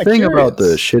 I'm The kind of thing curious. about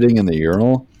the shitting in the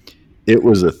urinal, it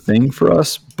was a thing for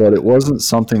us, but it wasn't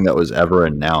something that was ever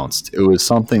announced. It was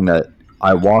something that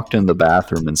I walked in the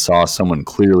bathroom and saw someone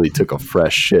clearly took a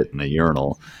fresh shit in the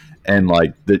urinal, and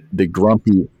like the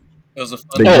grumpy, It was a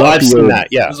fun. the Oh, I've grumpy seen old, that.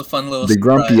 It Yeah, was a fun little the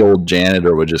grumpy surprise. old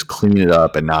janitor would just clean it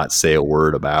up and not say a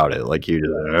word about it. Like you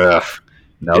just, ugh,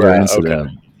 another Yeah, incident okay.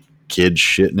 of kids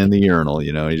shitting in the urinal.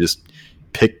 You know, you just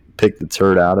pick the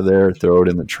turd out of there, throw it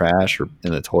in the trash or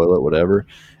in the toilet, whatever,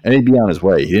 and he'd be on his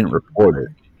way. He didn't report it.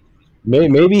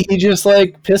 maybe he just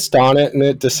like pissed on it and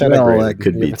it disintegrated. Well, that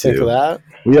could You be ever think of too. that?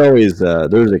 We always there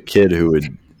was a kid who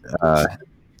would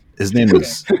his name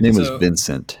was So-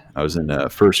 Vincent. I was in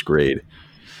first grade,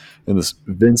 and this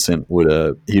Vincent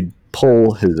would he'd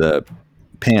pull his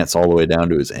pants all the way down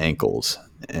to his ankles,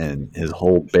 and his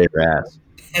whole bare ass.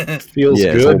 Feels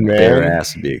His whole good, bare man.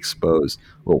 ass would be exposed.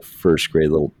 Little first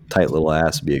grade, little tight little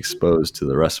ass would be exposed to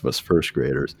the rest of us first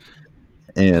graders,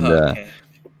 and okay.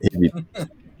 he'd be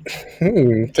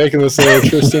Taking this in an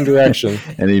interesting direction.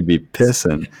 and he'd be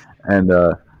pissing, and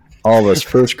all of us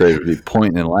first graders would be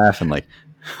pointing and laughing like,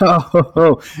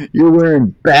 "Oh, you're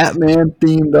wearing Batman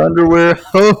themed underwear!"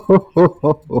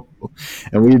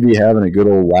 And we'd be having a good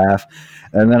old laugh.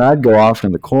 And then I'd go off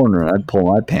in the corner and I'd pull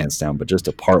my pants down, but just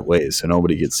to part ways so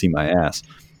nobody could see my ass.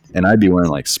 And I'd be wearing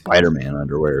like Spider-Man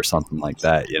underwear or something like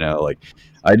that, you know. Like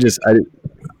I'd be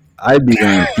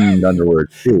wearing themed underwear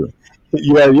too.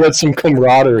 Yeah, you had some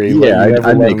camaraderie. but Yeah, you never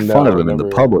I'd let make him fun know, of him in the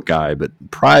never- public eye, but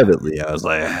privately, I was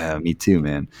like, me too,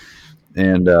 man.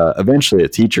 And eventually, a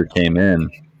teacher came in.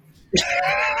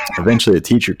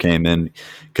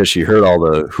 Because she heard all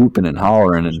the hooping and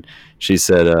hollering, and she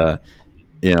said,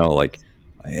 you know, like,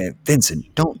 hey, Vincent,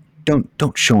 don't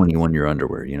show anyone your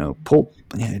underwear. You know,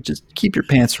 just keep your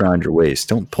pants around your waist.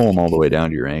 Don't pull them all the way down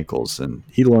to your ankles. And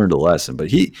he learned a lesson, but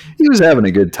he was having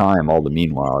a good time all the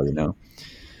meanwhile, you know.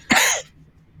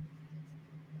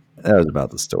 That was about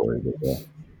the story. But,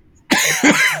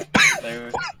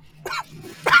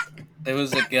 There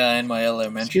was a guy in my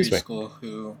elementary Excuse me. school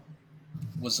who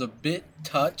was a bit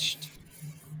touched,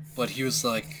 but he was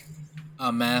like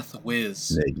a math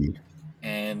whiz, Nagy.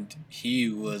 and he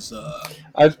was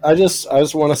I just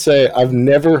want to say I've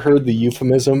never heard the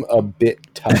euphemism "a bit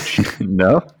touched."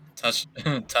 No,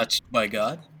 touched by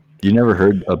God. you never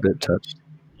heard a bit touched.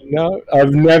 No,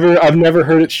 I've never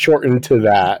heard it shortened to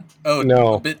that. Oh,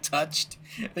 No. a bit touched.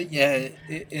 But yeah,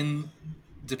 in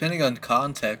depending on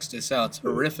context, it sounds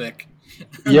horrific.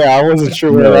 Yeah, I wasn't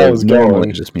sure where that was normally going.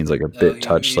 it just means like a he- bit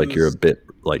touched, he like you're a was- bit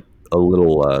like a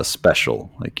little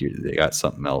special, like they got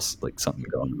something else, like something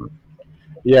going on.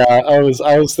 Yeah, I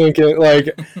was thinking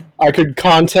like I could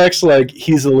context like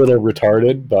he's a little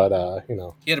retarded, but you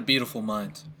know. He had a beautiful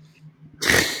mind.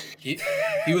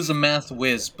 He was a math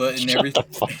whiz, but in everything,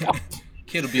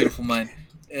 he had a beautiful mind.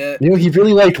 You know, he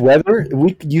really liked weather.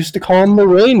 We used to call him the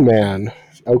Rain Man.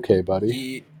 Okay,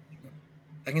 buddy.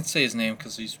 I can say his name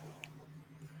because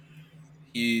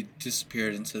he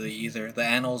disappeared into the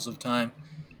annals of time.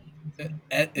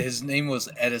 His name was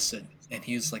Edison, and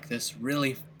he was like this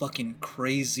really fucking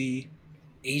crazy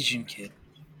Asian kid,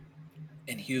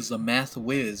 and he was a math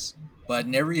whiz. But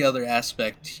in every other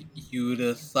aspect, you would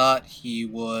have thought he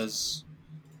was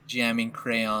jamming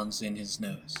crayons in his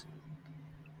nose.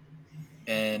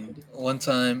 And one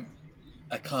time,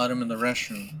 I caught him in the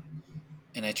restroom,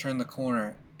 and I turned the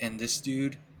corner, and this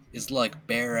dude is like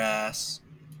bare ass,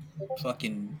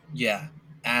 fucking, yeah,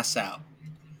 ass out,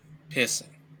 pissing.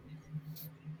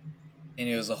 And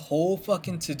it was a whole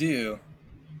fucking to-do,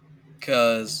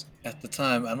 because at the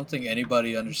time, I don't think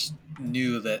anybody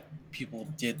knew that people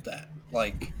did that.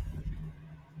 Like,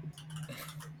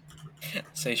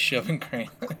 say shoving crayon.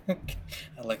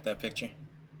 I like that picture.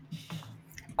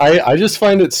 I just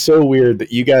find it so weird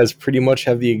that you guys pretty much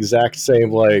have the exact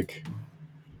same like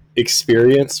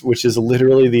experience, which is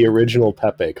literally the original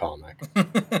Pepe comic.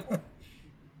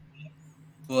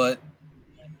 But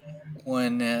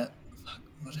when fuck,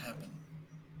 what happened?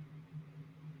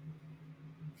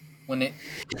 when it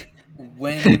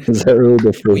when Is that really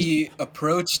the first? we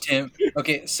approached him.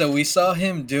 Okay, so we saw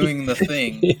him doing the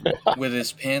thing with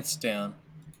his pants down.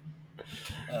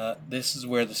 This is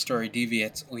where the story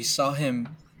deviates. We saw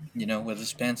him, with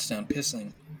his pants down,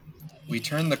 pissing. We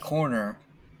turn the corner,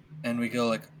 and we go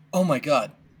like, "Oh my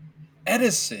god,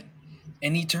 Edison!"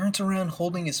 And he turns around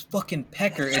holding his fucking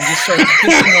pecker and just starts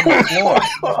pissing on the floor.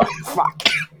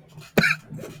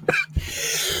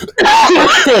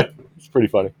 It's pretty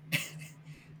funny.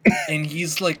 And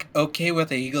he's like okay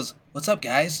with it. He goes, "What's up,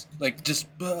 guys?" Like just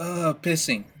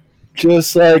pissing.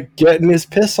 Just like getting his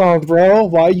piss on, bro.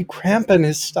 Why are you cramping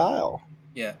his style?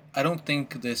 Yeah, I don't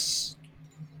think this.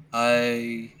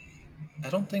 I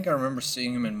don't think I remember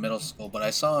seeing him in middle school, but I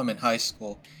saw him in high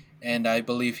school, and I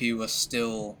believe he was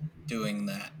still doing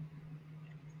that.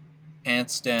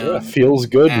 Pants down. Yeah, feels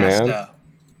good, assed man. out.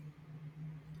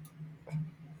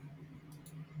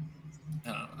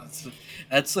 I don't know.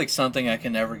 That's like something I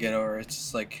can never get over. It's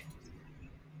just like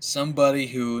somebody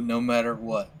who, no matter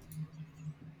what,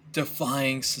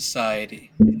 defying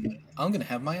society. I'm gonna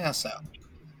have my ass out.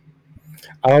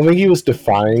 I don't think he was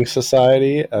defying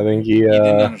society. I think He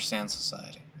didn't understand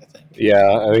society, I think.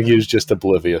 Yeah, I think he was just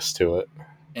oblivious to it.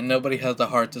 And nobody had the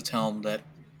heart to tell him that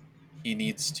he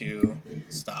needs to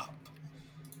stop.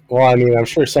 Well, I mean, I'm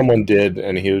sure someone did,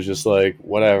 and he was just like,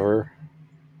 whatever.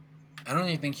 I don't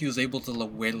even think he was able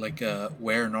to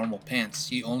wear normal pants.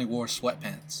 He only wore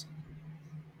sweatpants.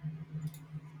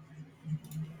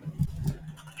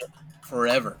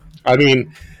 Forever. I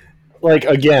mean, like,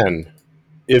 again,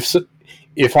 if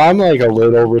I'm like a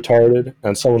little retarded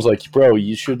and someone's like, bro,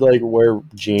 you should like wear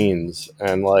jeans,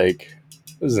 and like,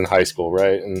 this is in high school,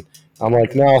 right? And I'm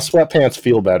like, no, sweatpants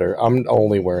feel better. I'm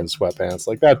only wearing sweatpants.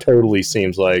 Like, that totally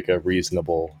seems like a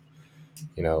reasonable,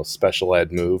 special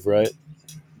ed move, right?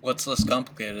 What's less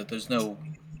complicated? There's no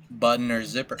button or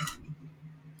zipper.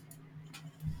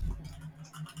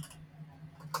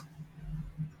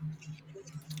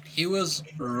 He was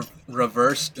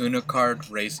reverse Uno card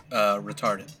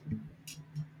retarded.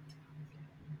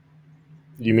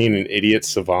 You mean an idiot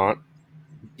savant?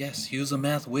 Yes, he was a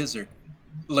math wizard.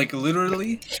 Like,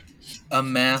 literally, a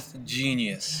math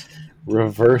genius.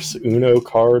 Reverse Uno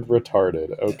card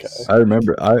retarded. Okay. Yes. I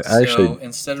remember. I So, actually.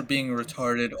 instead of being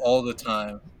retarded all the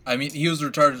time, I mean, he was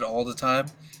retarded all the time,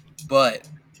 but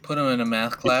put him in a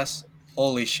math class,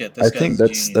 holy shit, this I guy's think a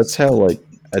genius. that's how like.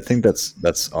 I think that's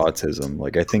autism.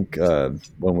 Like I think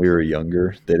when we were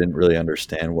younger, they didn't really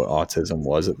understand what autism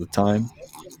was at the time.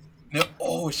 No,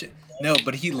 oh shit. No,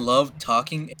 but he loved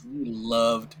talking and he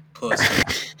loved pussy.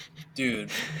 Dude.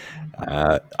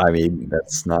 I mean,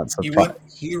 that's not surprising.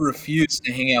 He refused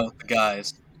to hang out with the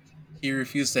guys. He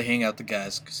refused to hang out with the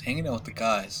guys because hanging out with the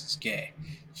guys is gay.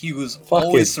 He was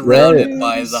always surrounded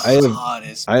by the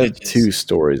hottest I have bitches. 2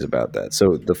 stories about that.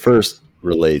 So the first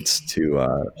relates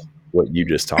to what you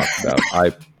just talked about.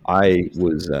 I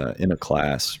was in a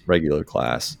class, regular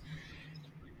class.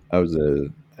 I was a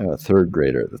 3rd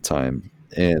grader at the time,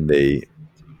 and they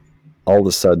all of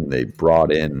a sudden they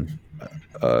brought in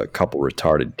a couple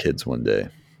retarded kids one day,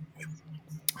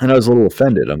 and I was a little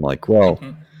offended. I'm like, well,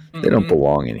 they don't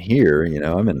belong in here,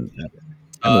 I'm in the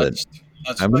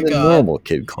normal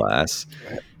kid class,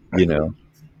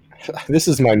 This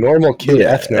is my normal kid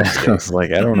ethno. I was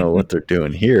like, I don't know what they're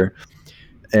doing here.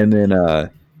 And then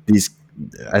these,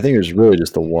 I think it was really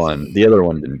just the one. The other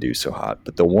one didn't do so hot,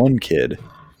 but the one kid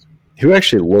who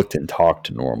actually looked and talked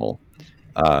normal,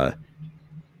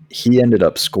 he ended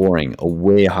up scoring a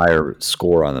way higher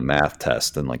score on the math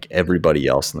test than like everybody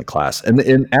else in the class.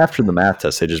 And after the math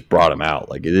test, they just brought him out.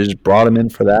 Like they just brought him in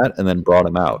for that and then brought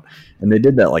him out. And they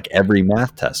did that like every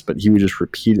math test, but he would just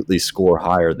repeatedly score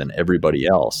higher than everybody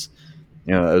else.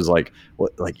 It was like,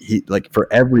 what, like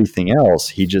for everything else,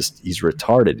 he's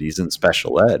retarded. He's in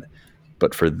special ed.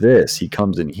 But for this, he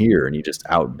comes in here and he just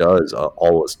outdoes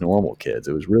all us normal kids.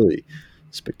 It was really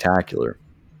spectacular.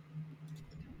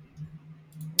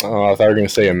 Oh, I thought you were going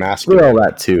to say a master. Well,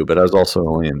 that too, but I was also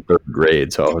only in 3rd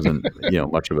grade, so I wasn't,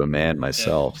 much of a man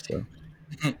myself.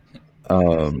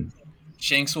 So,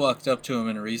 Shanks walked up to him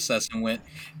in recess and went,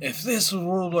 "If this was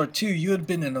World War II, you had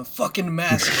been in a fucking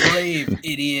mass grave,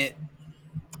 idiot."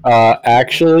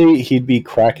 Actually, he'd be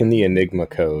cracking the Enigma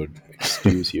code.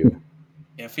 Excuse you.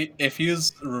 If he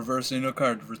was reverse Uno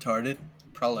card retarded,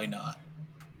 probably not.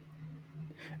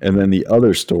 And then the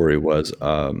other story was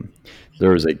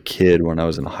there was a kid when I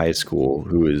was in high school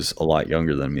who was a lot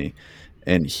younger than me,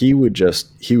 and he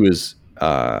was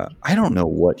I don't know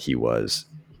what he was,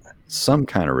 some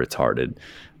kind of retarded.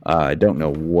 I don't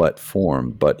know what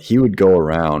form, but he would go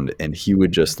around and he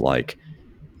would just like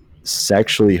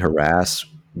sexually harass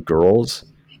girls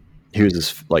he was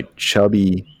this like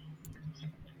chubby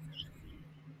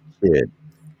kid.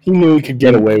 He knew he could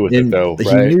get away with it, though, He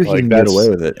right? knew he Like, could get away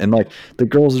with it, and like the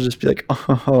girls would just be like,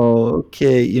 "Oh,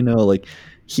 okay, you know, like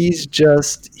he's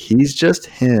just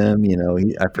him, you know."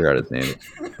 I forgot his name,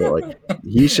 but like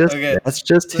he's just Okay, that's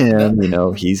just so him, that- you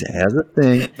know. He has a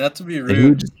thing, Not to be and he would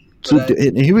rude, just but keep.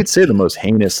 And he would say the most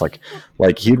heinous, like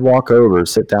he'd walk over,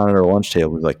 sit down at our lunch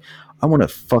table, and be like, "I want to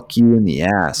fuck you in the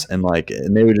ass," and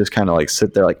they would just kind of like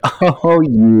sit there, like, "Oh, oh,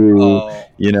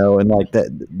 you know," and like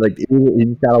that, like he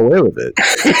got away with it.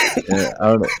 Yeah, I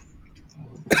don't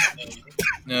know.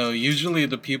 no, usually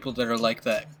the people that are like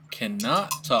that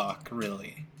cannot talk,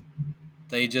 really.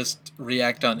 They just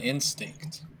react on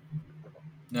instinct.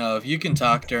 No, if you can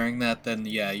talk during that, then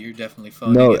yeah, you're definitely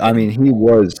phoning No, it I in. mean he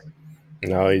was.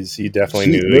 no, he definitely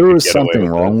knew There he was could get away something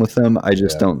with wrong it. with him. I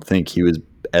just Yeah. don't think he was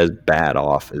as bad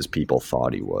off as people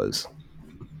thought he was.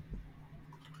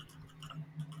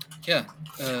 Yeah.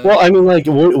 Well, I mean, like,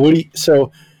 what do you,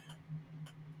 so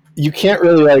you can't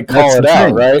really like call That's it the out,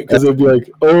 thing. right? Because it'd be like,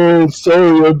 "Oh,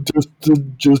 sorry, I'm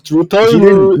just retired." He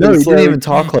didn't. No, he It's didn't like, even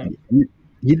talk like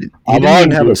he I'm didn't on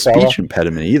even have you, a fella. speech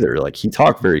impediment either. Like he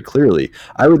talked very clearly.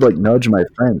 I would like nudge my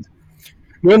friends.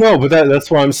 No, but that's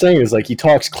what I'm saying is like he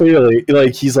talks clearly.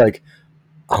 Like he's like,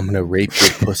 "I'm gonna rape your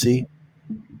pussy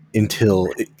until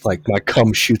like my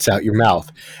cum shoots out your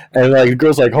mouth," and like the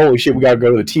girl's like, "Holy shit, we gotta go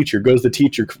to the teacher." Goes to the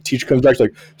teacher. Teacher comes back, she's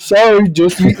like, "Sorry,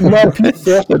 just eating my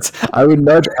pizza." I would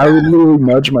literally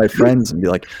nudge my friends and be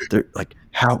like, "They're like,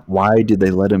 why did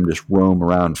they let him just roam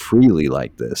around freely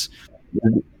like this?"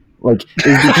 Like it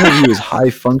was because he was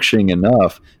high functioning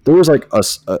enough. There was like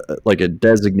a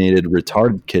designated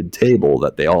retarded kid table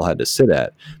that they all had to sit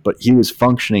at, but he was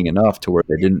functioning enough to where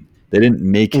they didn't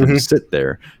make him sit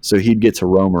there, so he'd get to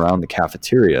roam around the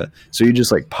cafeteria. So you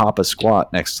just like pop a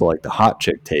squat next to like the hot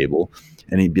chick table,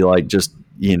 and he'd be like just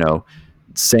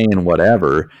saying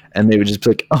whatever, and they would just be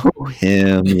like, "Oh,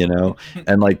 him,"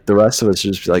 and like the rest of us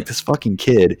would just be like, "This fucking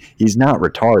kid, he's not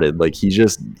retarded. Like he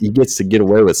gets to get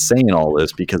away with saying all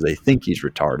this because they think he's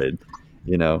retarded."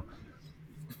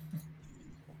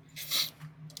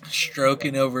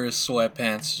 Stroking over his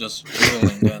sweatpants, just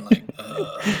drooling, going like,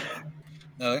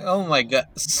 They're like, "Oh my god,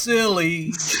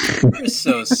 silly! You're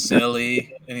so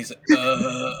silly." And he's like,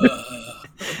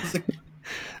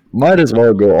 Might as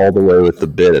well go all the way with the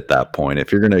bit at that point.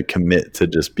 If you're going to commit to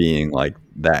just being like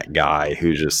that guy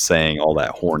who's just saying all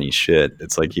that horny shit,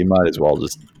 it's like you might as well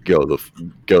just go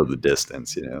the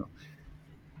distance,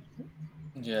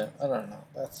 Yeah, I don't know.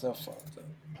 That's so fucked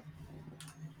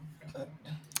up.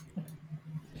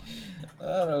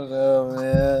 I don't know,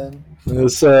 man.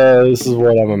 This is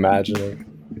what I'm imagining.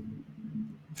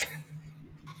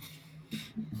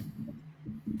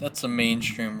 That's a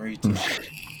mainstream retard.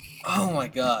 Oh my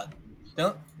god.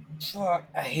 Don't fuck.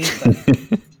 I hate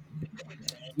that.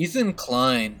 Ethan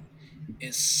Klein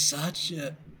is such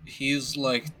a. He's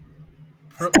like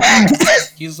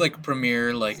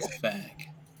premier like fag.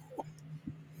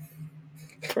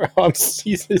 Bro,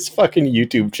 his fucking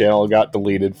YouTube channel got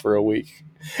deleted for a week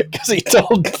because he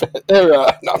told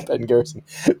not Ben Garrison,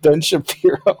 Ben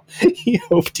Shapiro, he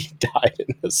hoped he died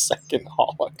in the second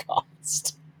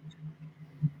Holocaust.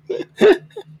 Do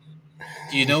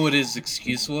you know what his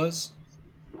excuse was?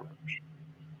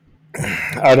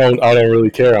 I don't really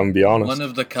care. I'm gonna be honest. One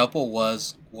of the couple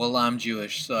was, "Well, I'm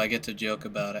Jewish, so I get to joke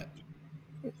about it."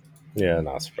 Yeah,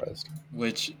 not surprised.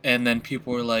 And then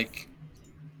people were like,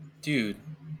 "Dude,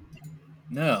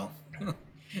 no,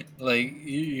 like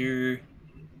you're."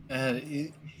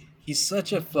 He's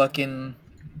such a fucking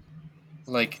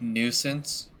like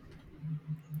nuisance.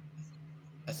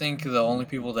 I think the only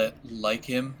people that like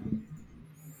him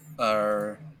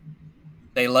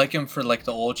they like him for like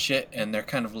the old shit, and they're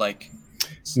kind of like,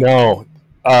 no,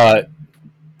 I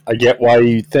get why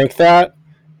you think that.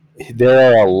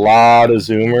 There are a lot of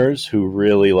Zoomers who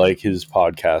really like his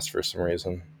podcast for some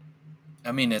reason.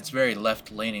 I mean, it's very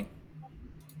left leaning.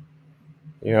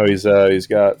 He's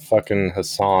got fucking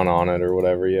Hassan on it or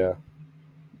whatever. Yeah.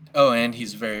 Oh, and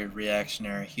he's very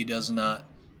reactionary. He does not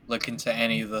look into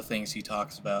any of the things he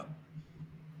talks about.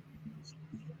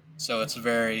 So it's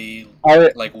very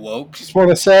like woke. Just want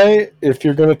to say, if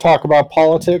you're going to talk about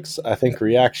politics, I think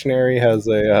reactionary has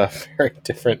a very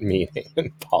different meaning in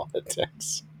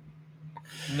politics.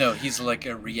 No, he's like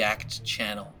a React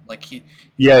channel. Like he.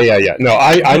 Yeah. No,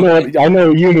 I know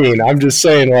what you mean. I'm just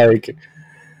saying, like,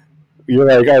 you're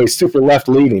like, oh, he's super left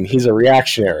leaning. He's a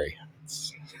reactionary.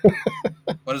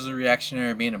 What does a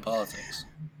reactionary mean in politics?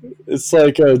 It's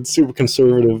like a super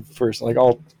conservative person. Like,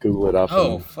 I'll Google it up.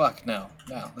 Oh fuck no!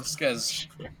 This guy's.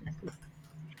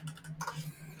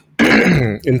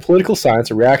 In political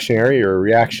science, a reactionary or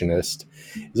a reactionist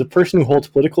is a person who holds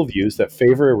political views that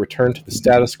favor a return to the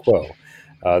status quo,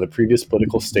 the previous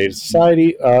political state of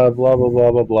society, blah, blah,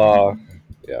 blah, blah, blah.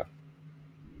 Yeah.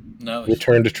 No,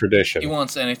 Return to he tradition.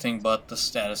 wants anything but the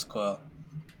status quo.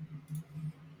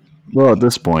 Well, at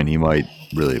this point, he might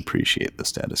really appreciate the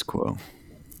status quo.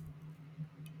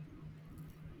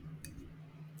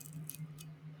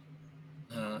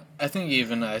 I think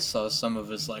even I saw some of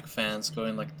his like fans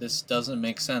going like, "This doesn't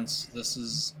make sense.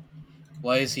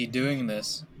 Why is he doing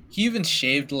this?" He even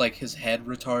shaved like his head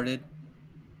retarded,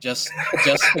 just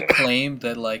to claim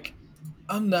that like,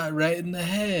 I'm not right in the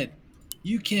head.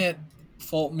 You can't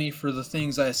fault me for the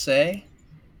things I say.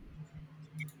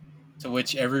 To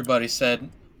which everybody said,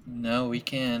 "No, we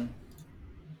can.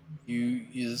 You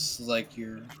is like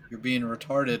you're being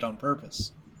retarded on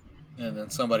purpose." And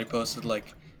then somebody posted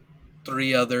like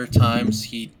 3 other times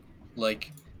he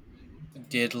like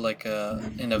did like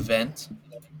an event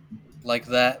like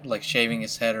that, like shaving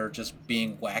his head or just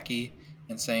being wacky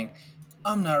and saying,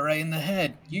 "I'm not right in the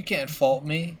head. You can't fault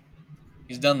me."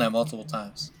 He's done that multiple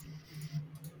times.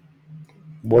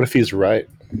 What if he's right?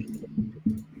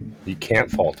 You can't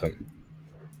fault him.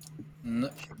 No.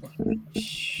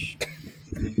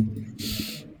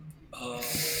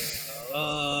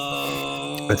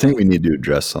 I think we need to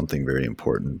address something very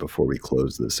important before we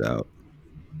close this out.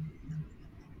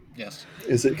 Yes.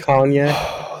 Is it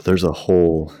Kanye? There's a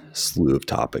whole slew of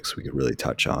topics we could really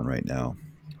touch on right now.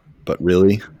 But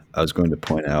really, I was going to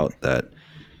point out that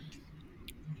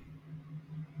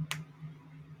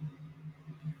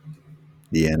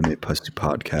the Anime Pussy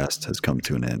podcast has come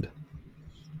to an end.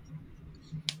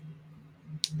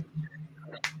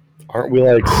 Aren't we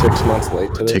like 6 months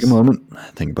late to this? Take a moment.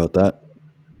 Think about that.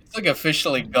 It's like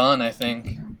officially gone, I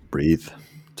think. Breathe.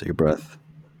 Take a breath.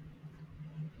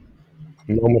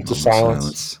 Moment of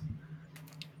silence.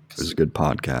 It was a good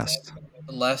podcast.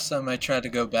 The last time I tried to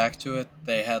go back to it,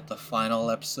 they had the final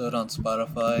episode on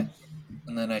Spotify,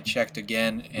 and then I checked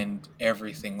again, and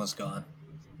everything was gone.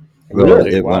 Well,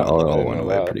 Really? it Wow, I all didn't went know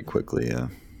away that. pretty quickly, yeah.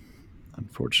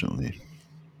 Unfortunately.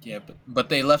 Yeah, but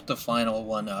they left the final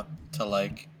one up to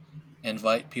like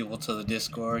invite people to the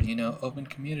Discord, open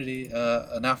community.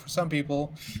 Now for some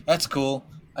people, that's cool.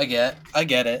 I get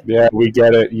it. Yeah, we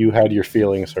get it. You had your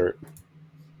feelings hurt.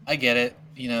 I get it.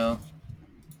 It's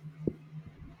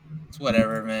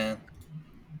whatever, man.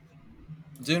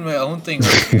 I'm doing my own thing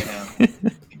right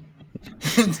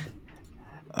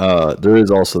now. There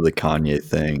is also the Kanye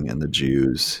thing and the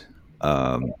Jews.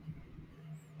 That's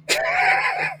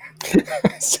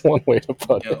one way to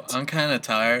put Yo, it. I'm kind of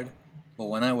tired, but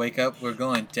when I wake up, we're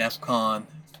going DEFCON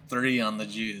 3 on the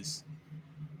Jews.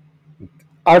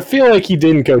 I feel like he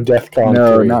didn't go DEF CON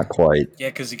No, 3. not quite. Yeah,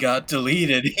 because he got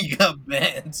deleted. He got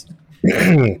banned.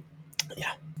 Yeah.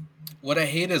 What I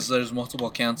hate is there's multiple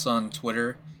accounts on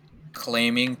Twitter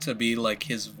claiming to be like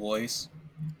his voice,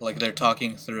 like they're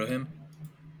talking through him,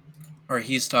 or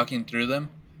he's talking through them,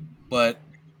 but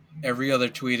every other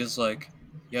tweet is like,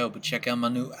 "Yo, but check out my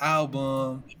new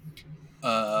album.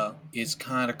 It's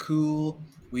kind of cool.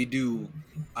 I do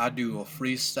a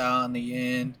freestyle in the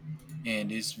end,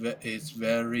 and it's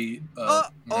very. I'm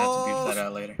gonna have to beep that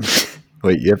out later.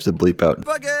 Wait, you have to bleep out.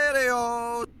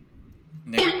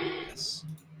 Yes.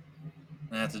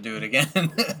 I have to do it again.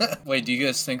 Wait, do you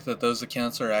guys think that those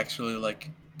accounts are actually like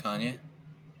Kanye?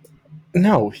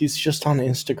 No, he's just on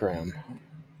Instagram.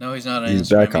 No, he's not on He's Instagram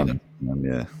back either. on.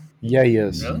 Yeah. Yeah, he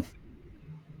is. Really?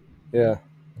 Yeah.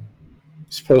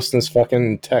 He's posting his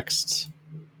fucking texts.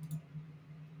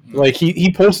 Like,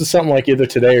 he posted something like either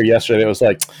today or yesterday. It was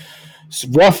like, "It's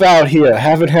rough out here.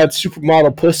 Haven't had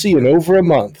supermodel pussy in over a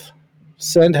month.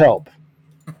 Send help."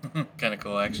 Kind of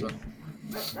cool, actually.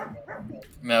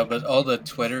 No, but all the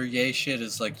Twitter yay shit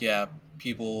is like, yeah,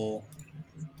 people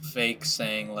fake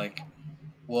saying like,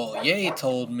 "Well, Ye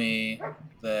told me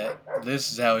that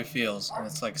this is how he feels," and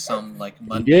it's like some like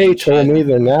mundane Ye told shit. me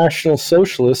the National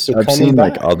Socialists are I've coming seen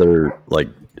back. like other like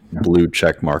blue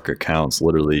checkmark accounts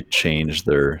literally change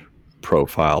their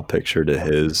profile picture to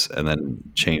his and then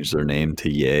change their name to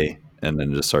Ye and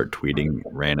then just start tweeting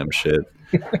random shit.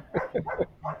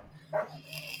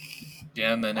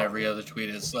 Yeah, and then every other tweet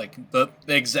is like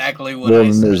exactly what Well, I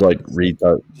then said. there's like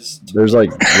Just, there's like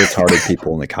retarded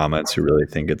people in the comments who really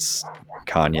think it's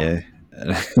Kanye,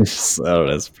 and it's just, I don't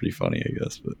know, it's pretty funny, I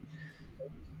guess. But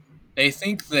they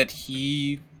think that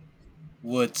he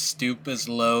would stoop as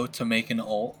low to make an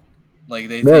alt. Like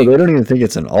they no, think they don't even think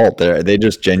it's an alt. They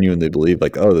just genuinely believe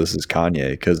like, oh, this is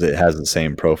Kanye because it has the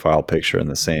same profile picture and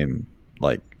the same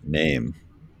like name.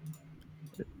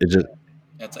 It just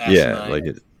that's asinine. yeah, like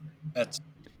it. That's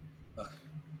ugh.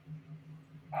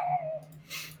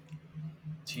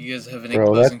 Do you guys have any Bro,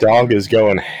 closing that dog comments? is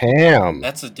going ham.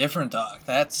 That's a different dog.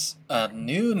 That's a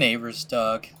new neighbor's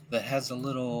dog that has a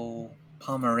little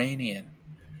Pomeranian.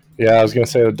 Yeah, I was gonna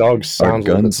say the dog Are sounds a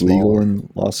little bit guns legal smaller. in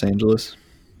Los Angeles?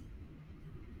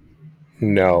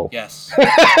 No. Yes.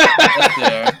 Up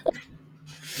there.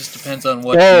 Just depends on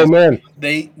what. Oh man.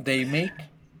 They make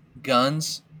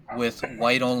guns with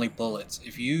white only bullets.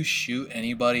 If you shoot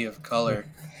anybody of color,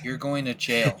 you're going to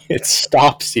jail. It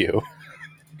stops you.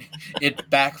 It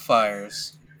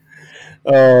backfires.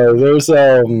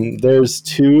 There's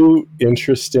two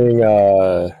interesting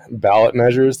ballot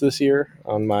measures this year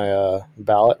on my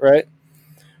ballot, right?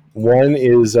 One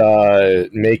is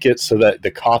make it so that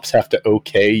the cops have to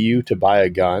okay you to buy a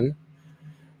gun.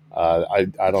 I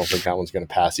don't think that one's going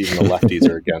to pass. Even the lefties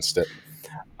are against it.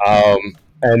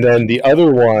 And then the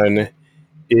other one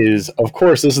is, of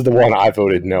course, this is the one I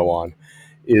voted no on,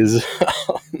 is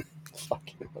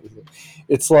fucking, what is it?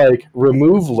 It's like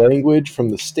remove language from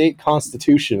the state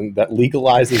constitution that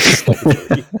legalizes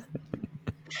slavery.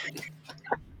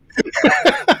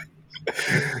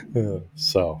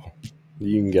 So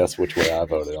you can guess which way I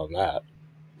voted on that.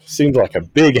 Seems like a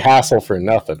big hassle for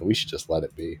nothing. We should just let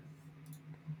it be.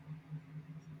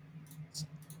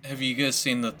 Have you guys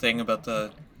seen the thing about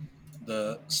the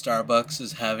Starbucks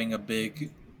is having a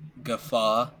big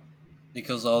guffaw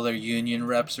because all their union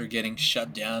reps are getting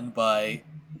shut down by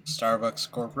Starbucks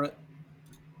corporate?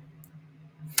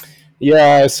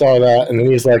 Yeah, I saw that, and then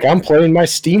he's like, "I'm playing my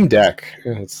Steam Deck."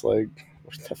 And it's like,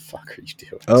 what the fuck are you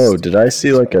doing? Oh, did I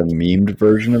see like a memed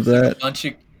version of that? Bunch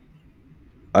of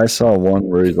I saw one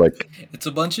where he's like, It's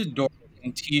a bunch of dorks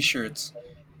in t-shirts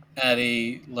at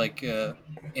a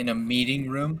in a meeting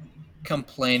room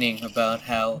complaining about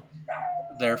how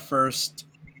their first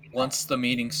once the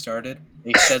meeting started,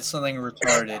 they said something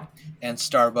retarded and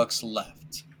Starbucks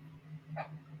left.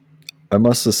 I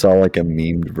must have saw like a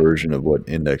memed version of what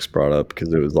Index brought up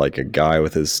because it was like a guy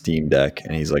with his Steam Deck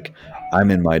and he's like,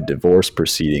 I'm in my divorce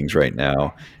proceedings right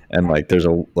now, and like there's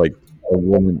a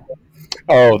woman.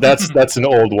 Oh, that's an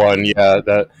old one. Yeah,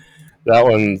 that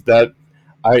one that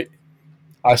I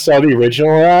saw the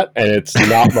original of that, and it's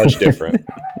not much different.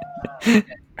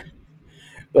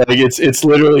 Like it's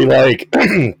literally like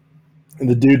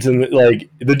the dude's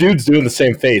the dude's doing the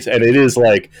same face, and it is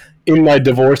like in my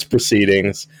divorce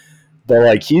proceedings, but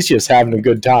like he's just having a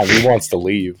good time. He wants to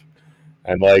leave,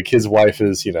 and like his wife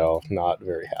is not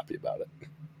very happy about it.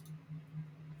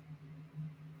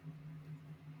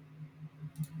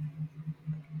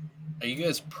 Are you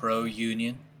guys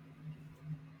pro-union?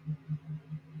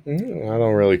 I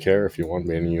don't really care if you want to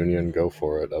be in a union, go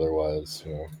for it. Otherwise,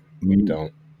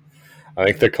 don't. I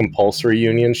think the compulsory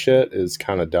union shit is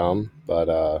kind of dumb, but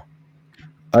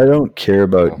I don't care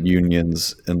about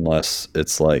unions unless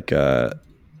it's like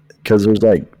because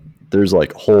there's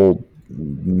whole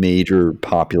major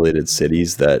populated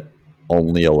cities that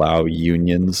only allow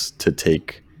unions to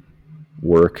take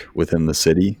work within the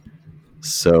city.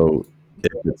 So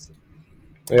if it's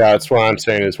yeah, that's what I'm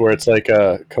saying is where it's like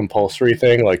a compulsory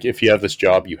thing. Like if you have this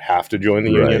job, you have to join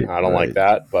the union. I don't like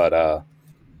that, but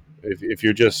if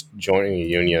you're just joining a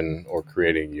union or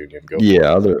creating a union, go.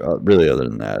 Yeah, other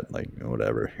than that, like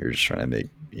whatever. You're just trying to make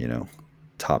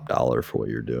top dollar for what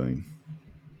you're doing.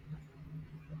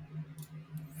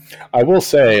 I will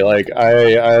say, like I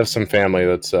have some family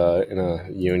that's in a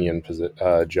union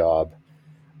job,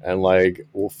 and like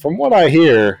from what I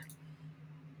hear,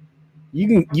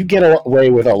 you get away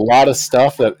with a lot of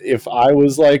stuff that if I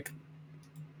was like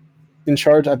in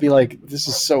charge, I'd be like, this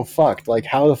is so fucked. Like,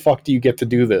 how the fuck do you get to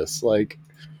do this? Like,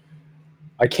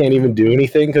 I can't even do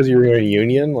anything because you're in a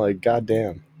union. Like,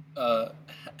 goddamn.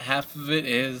 Half of it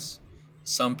is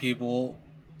some people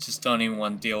just don't even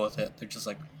want to deal with it. They're just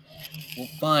like, well,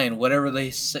 fine, whatever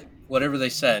they said,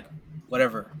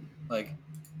 whatever. Like,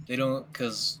 they don't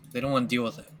want to deal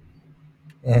with it.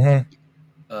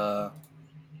 Mm-hmm.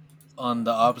 On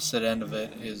the opposite end of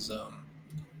it is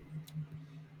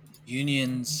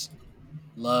unions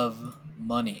love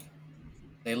money.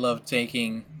 They love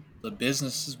taking the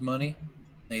business's money.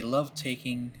 They love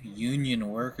taking union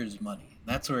workers' money.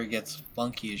 That's where it gets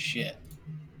funky as shit.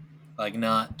 Like,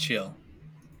 not chill.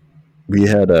 We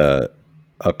had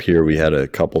up here we had a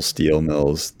couple steel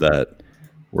mills that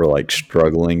were like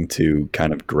struggling to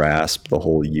kind of grasp the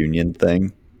whole union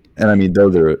thing. And I mean, though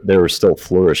they were still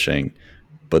flourishing,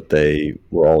 but they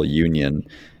were all union,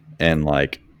 and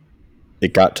like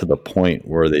it got to the point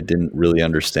where they didn't really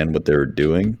understand what they were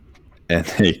doing, and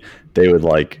they would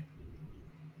like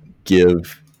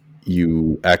give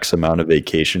you X amount of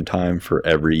vacation time for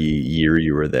every year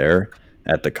you were there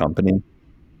at the company,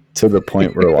 to the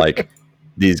point where like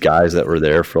these guys that were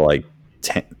there for like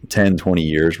 10, 20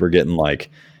 years, we're getting like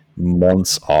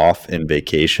months off in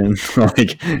vacation,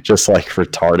 like just like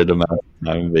retarded amount of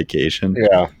time in vacation.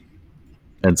 Yeah.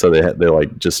 And so they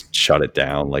like just shut it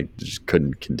down, like just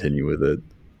couldn't continue with it.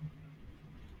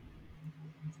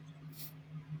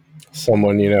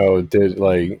 Someone,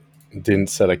 didn't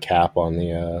set a cap on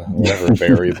the whatever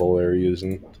variable they're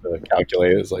using to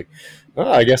calculate it. It's like, oh,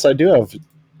 I guess I do have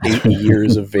 8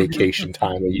 years of vacation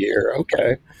time a year.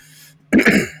 Okay.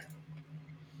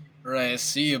 Right,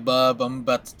 see you, Bob. I'm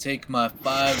about to take my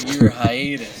 5-year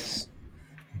hiatus.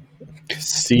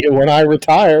 See you when I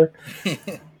retire.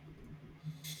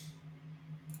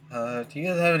 Do you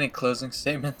guys have any closing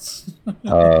statements?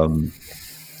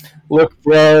 Look,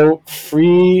 bro,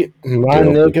 free my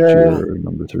Daryl nigga Brooks,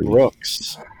 number 3.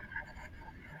 Brooks.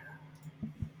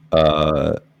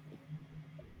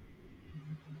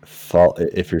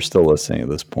 If you're still listening at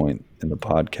this point in the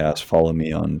podcast, follow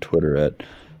me on Twitter at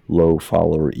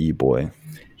lowfollowereboy.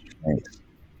 Thanks.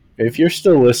 If you're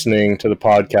still listening to the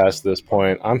podcast at this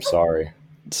point, I'm sorry.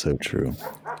 It's so true.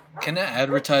 Can I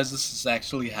advertise this as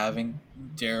actually having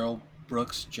Daryl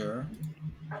Brooks juror?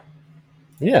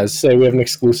 Yeah, say we have an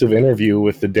exclusive interview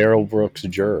with the Daryl Brooks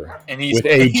juror. And he's With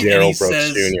a and Daryl he Brooks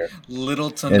says Jr.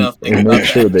 little to And nothing make about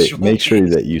sure the actual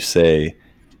case. that you say,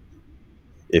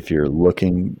 if you're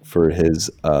looking for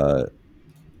his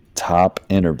top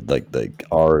like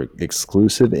our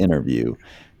exclusive interview,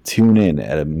 tune in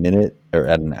at a minute or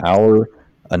at an hour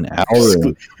and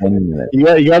 20 minutes. You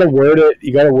gotta word it.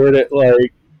 You gotta word it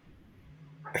like.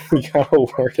 You gotta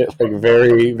word it like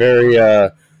very,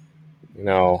 very,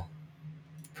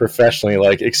 professionally.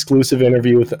 Like exclusive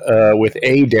interview with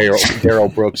a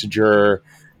Daryl Brooks juror,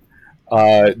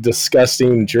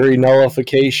 discussing jury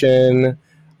nullification,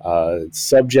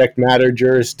 subject matter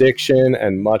jurisdiction,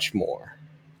 and much more.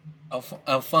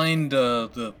 I'll find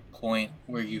the point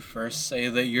where you first say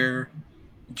that you're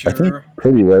I think juror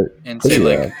pretty right. and pretty say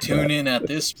like right. tune in at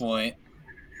this point.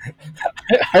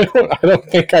 I don't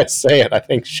think I say it. I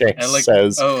think Shanks And like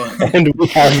says, oh, and we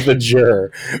have the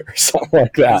juror or something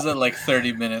like is that. it like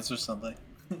 30 minutes or something?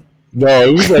 No,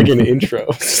 it was like an intro.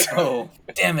 Oh,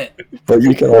 damn it! But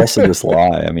you can also just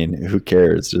lie. I mean, who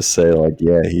cares? Just say like,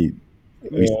 yeah,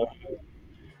 Yeah.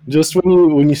 Just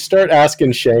when you start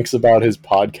asking Shanks about his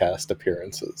podcast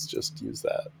appearances, just use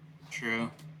that. True.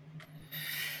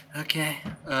 Okay.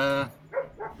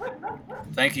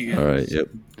 Thank you guys. All right. Yep.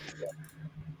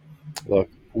 Look,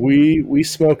 we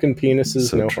smoking penises,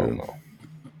 So no true. homo.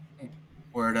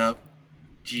 Word up.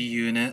 G Unit.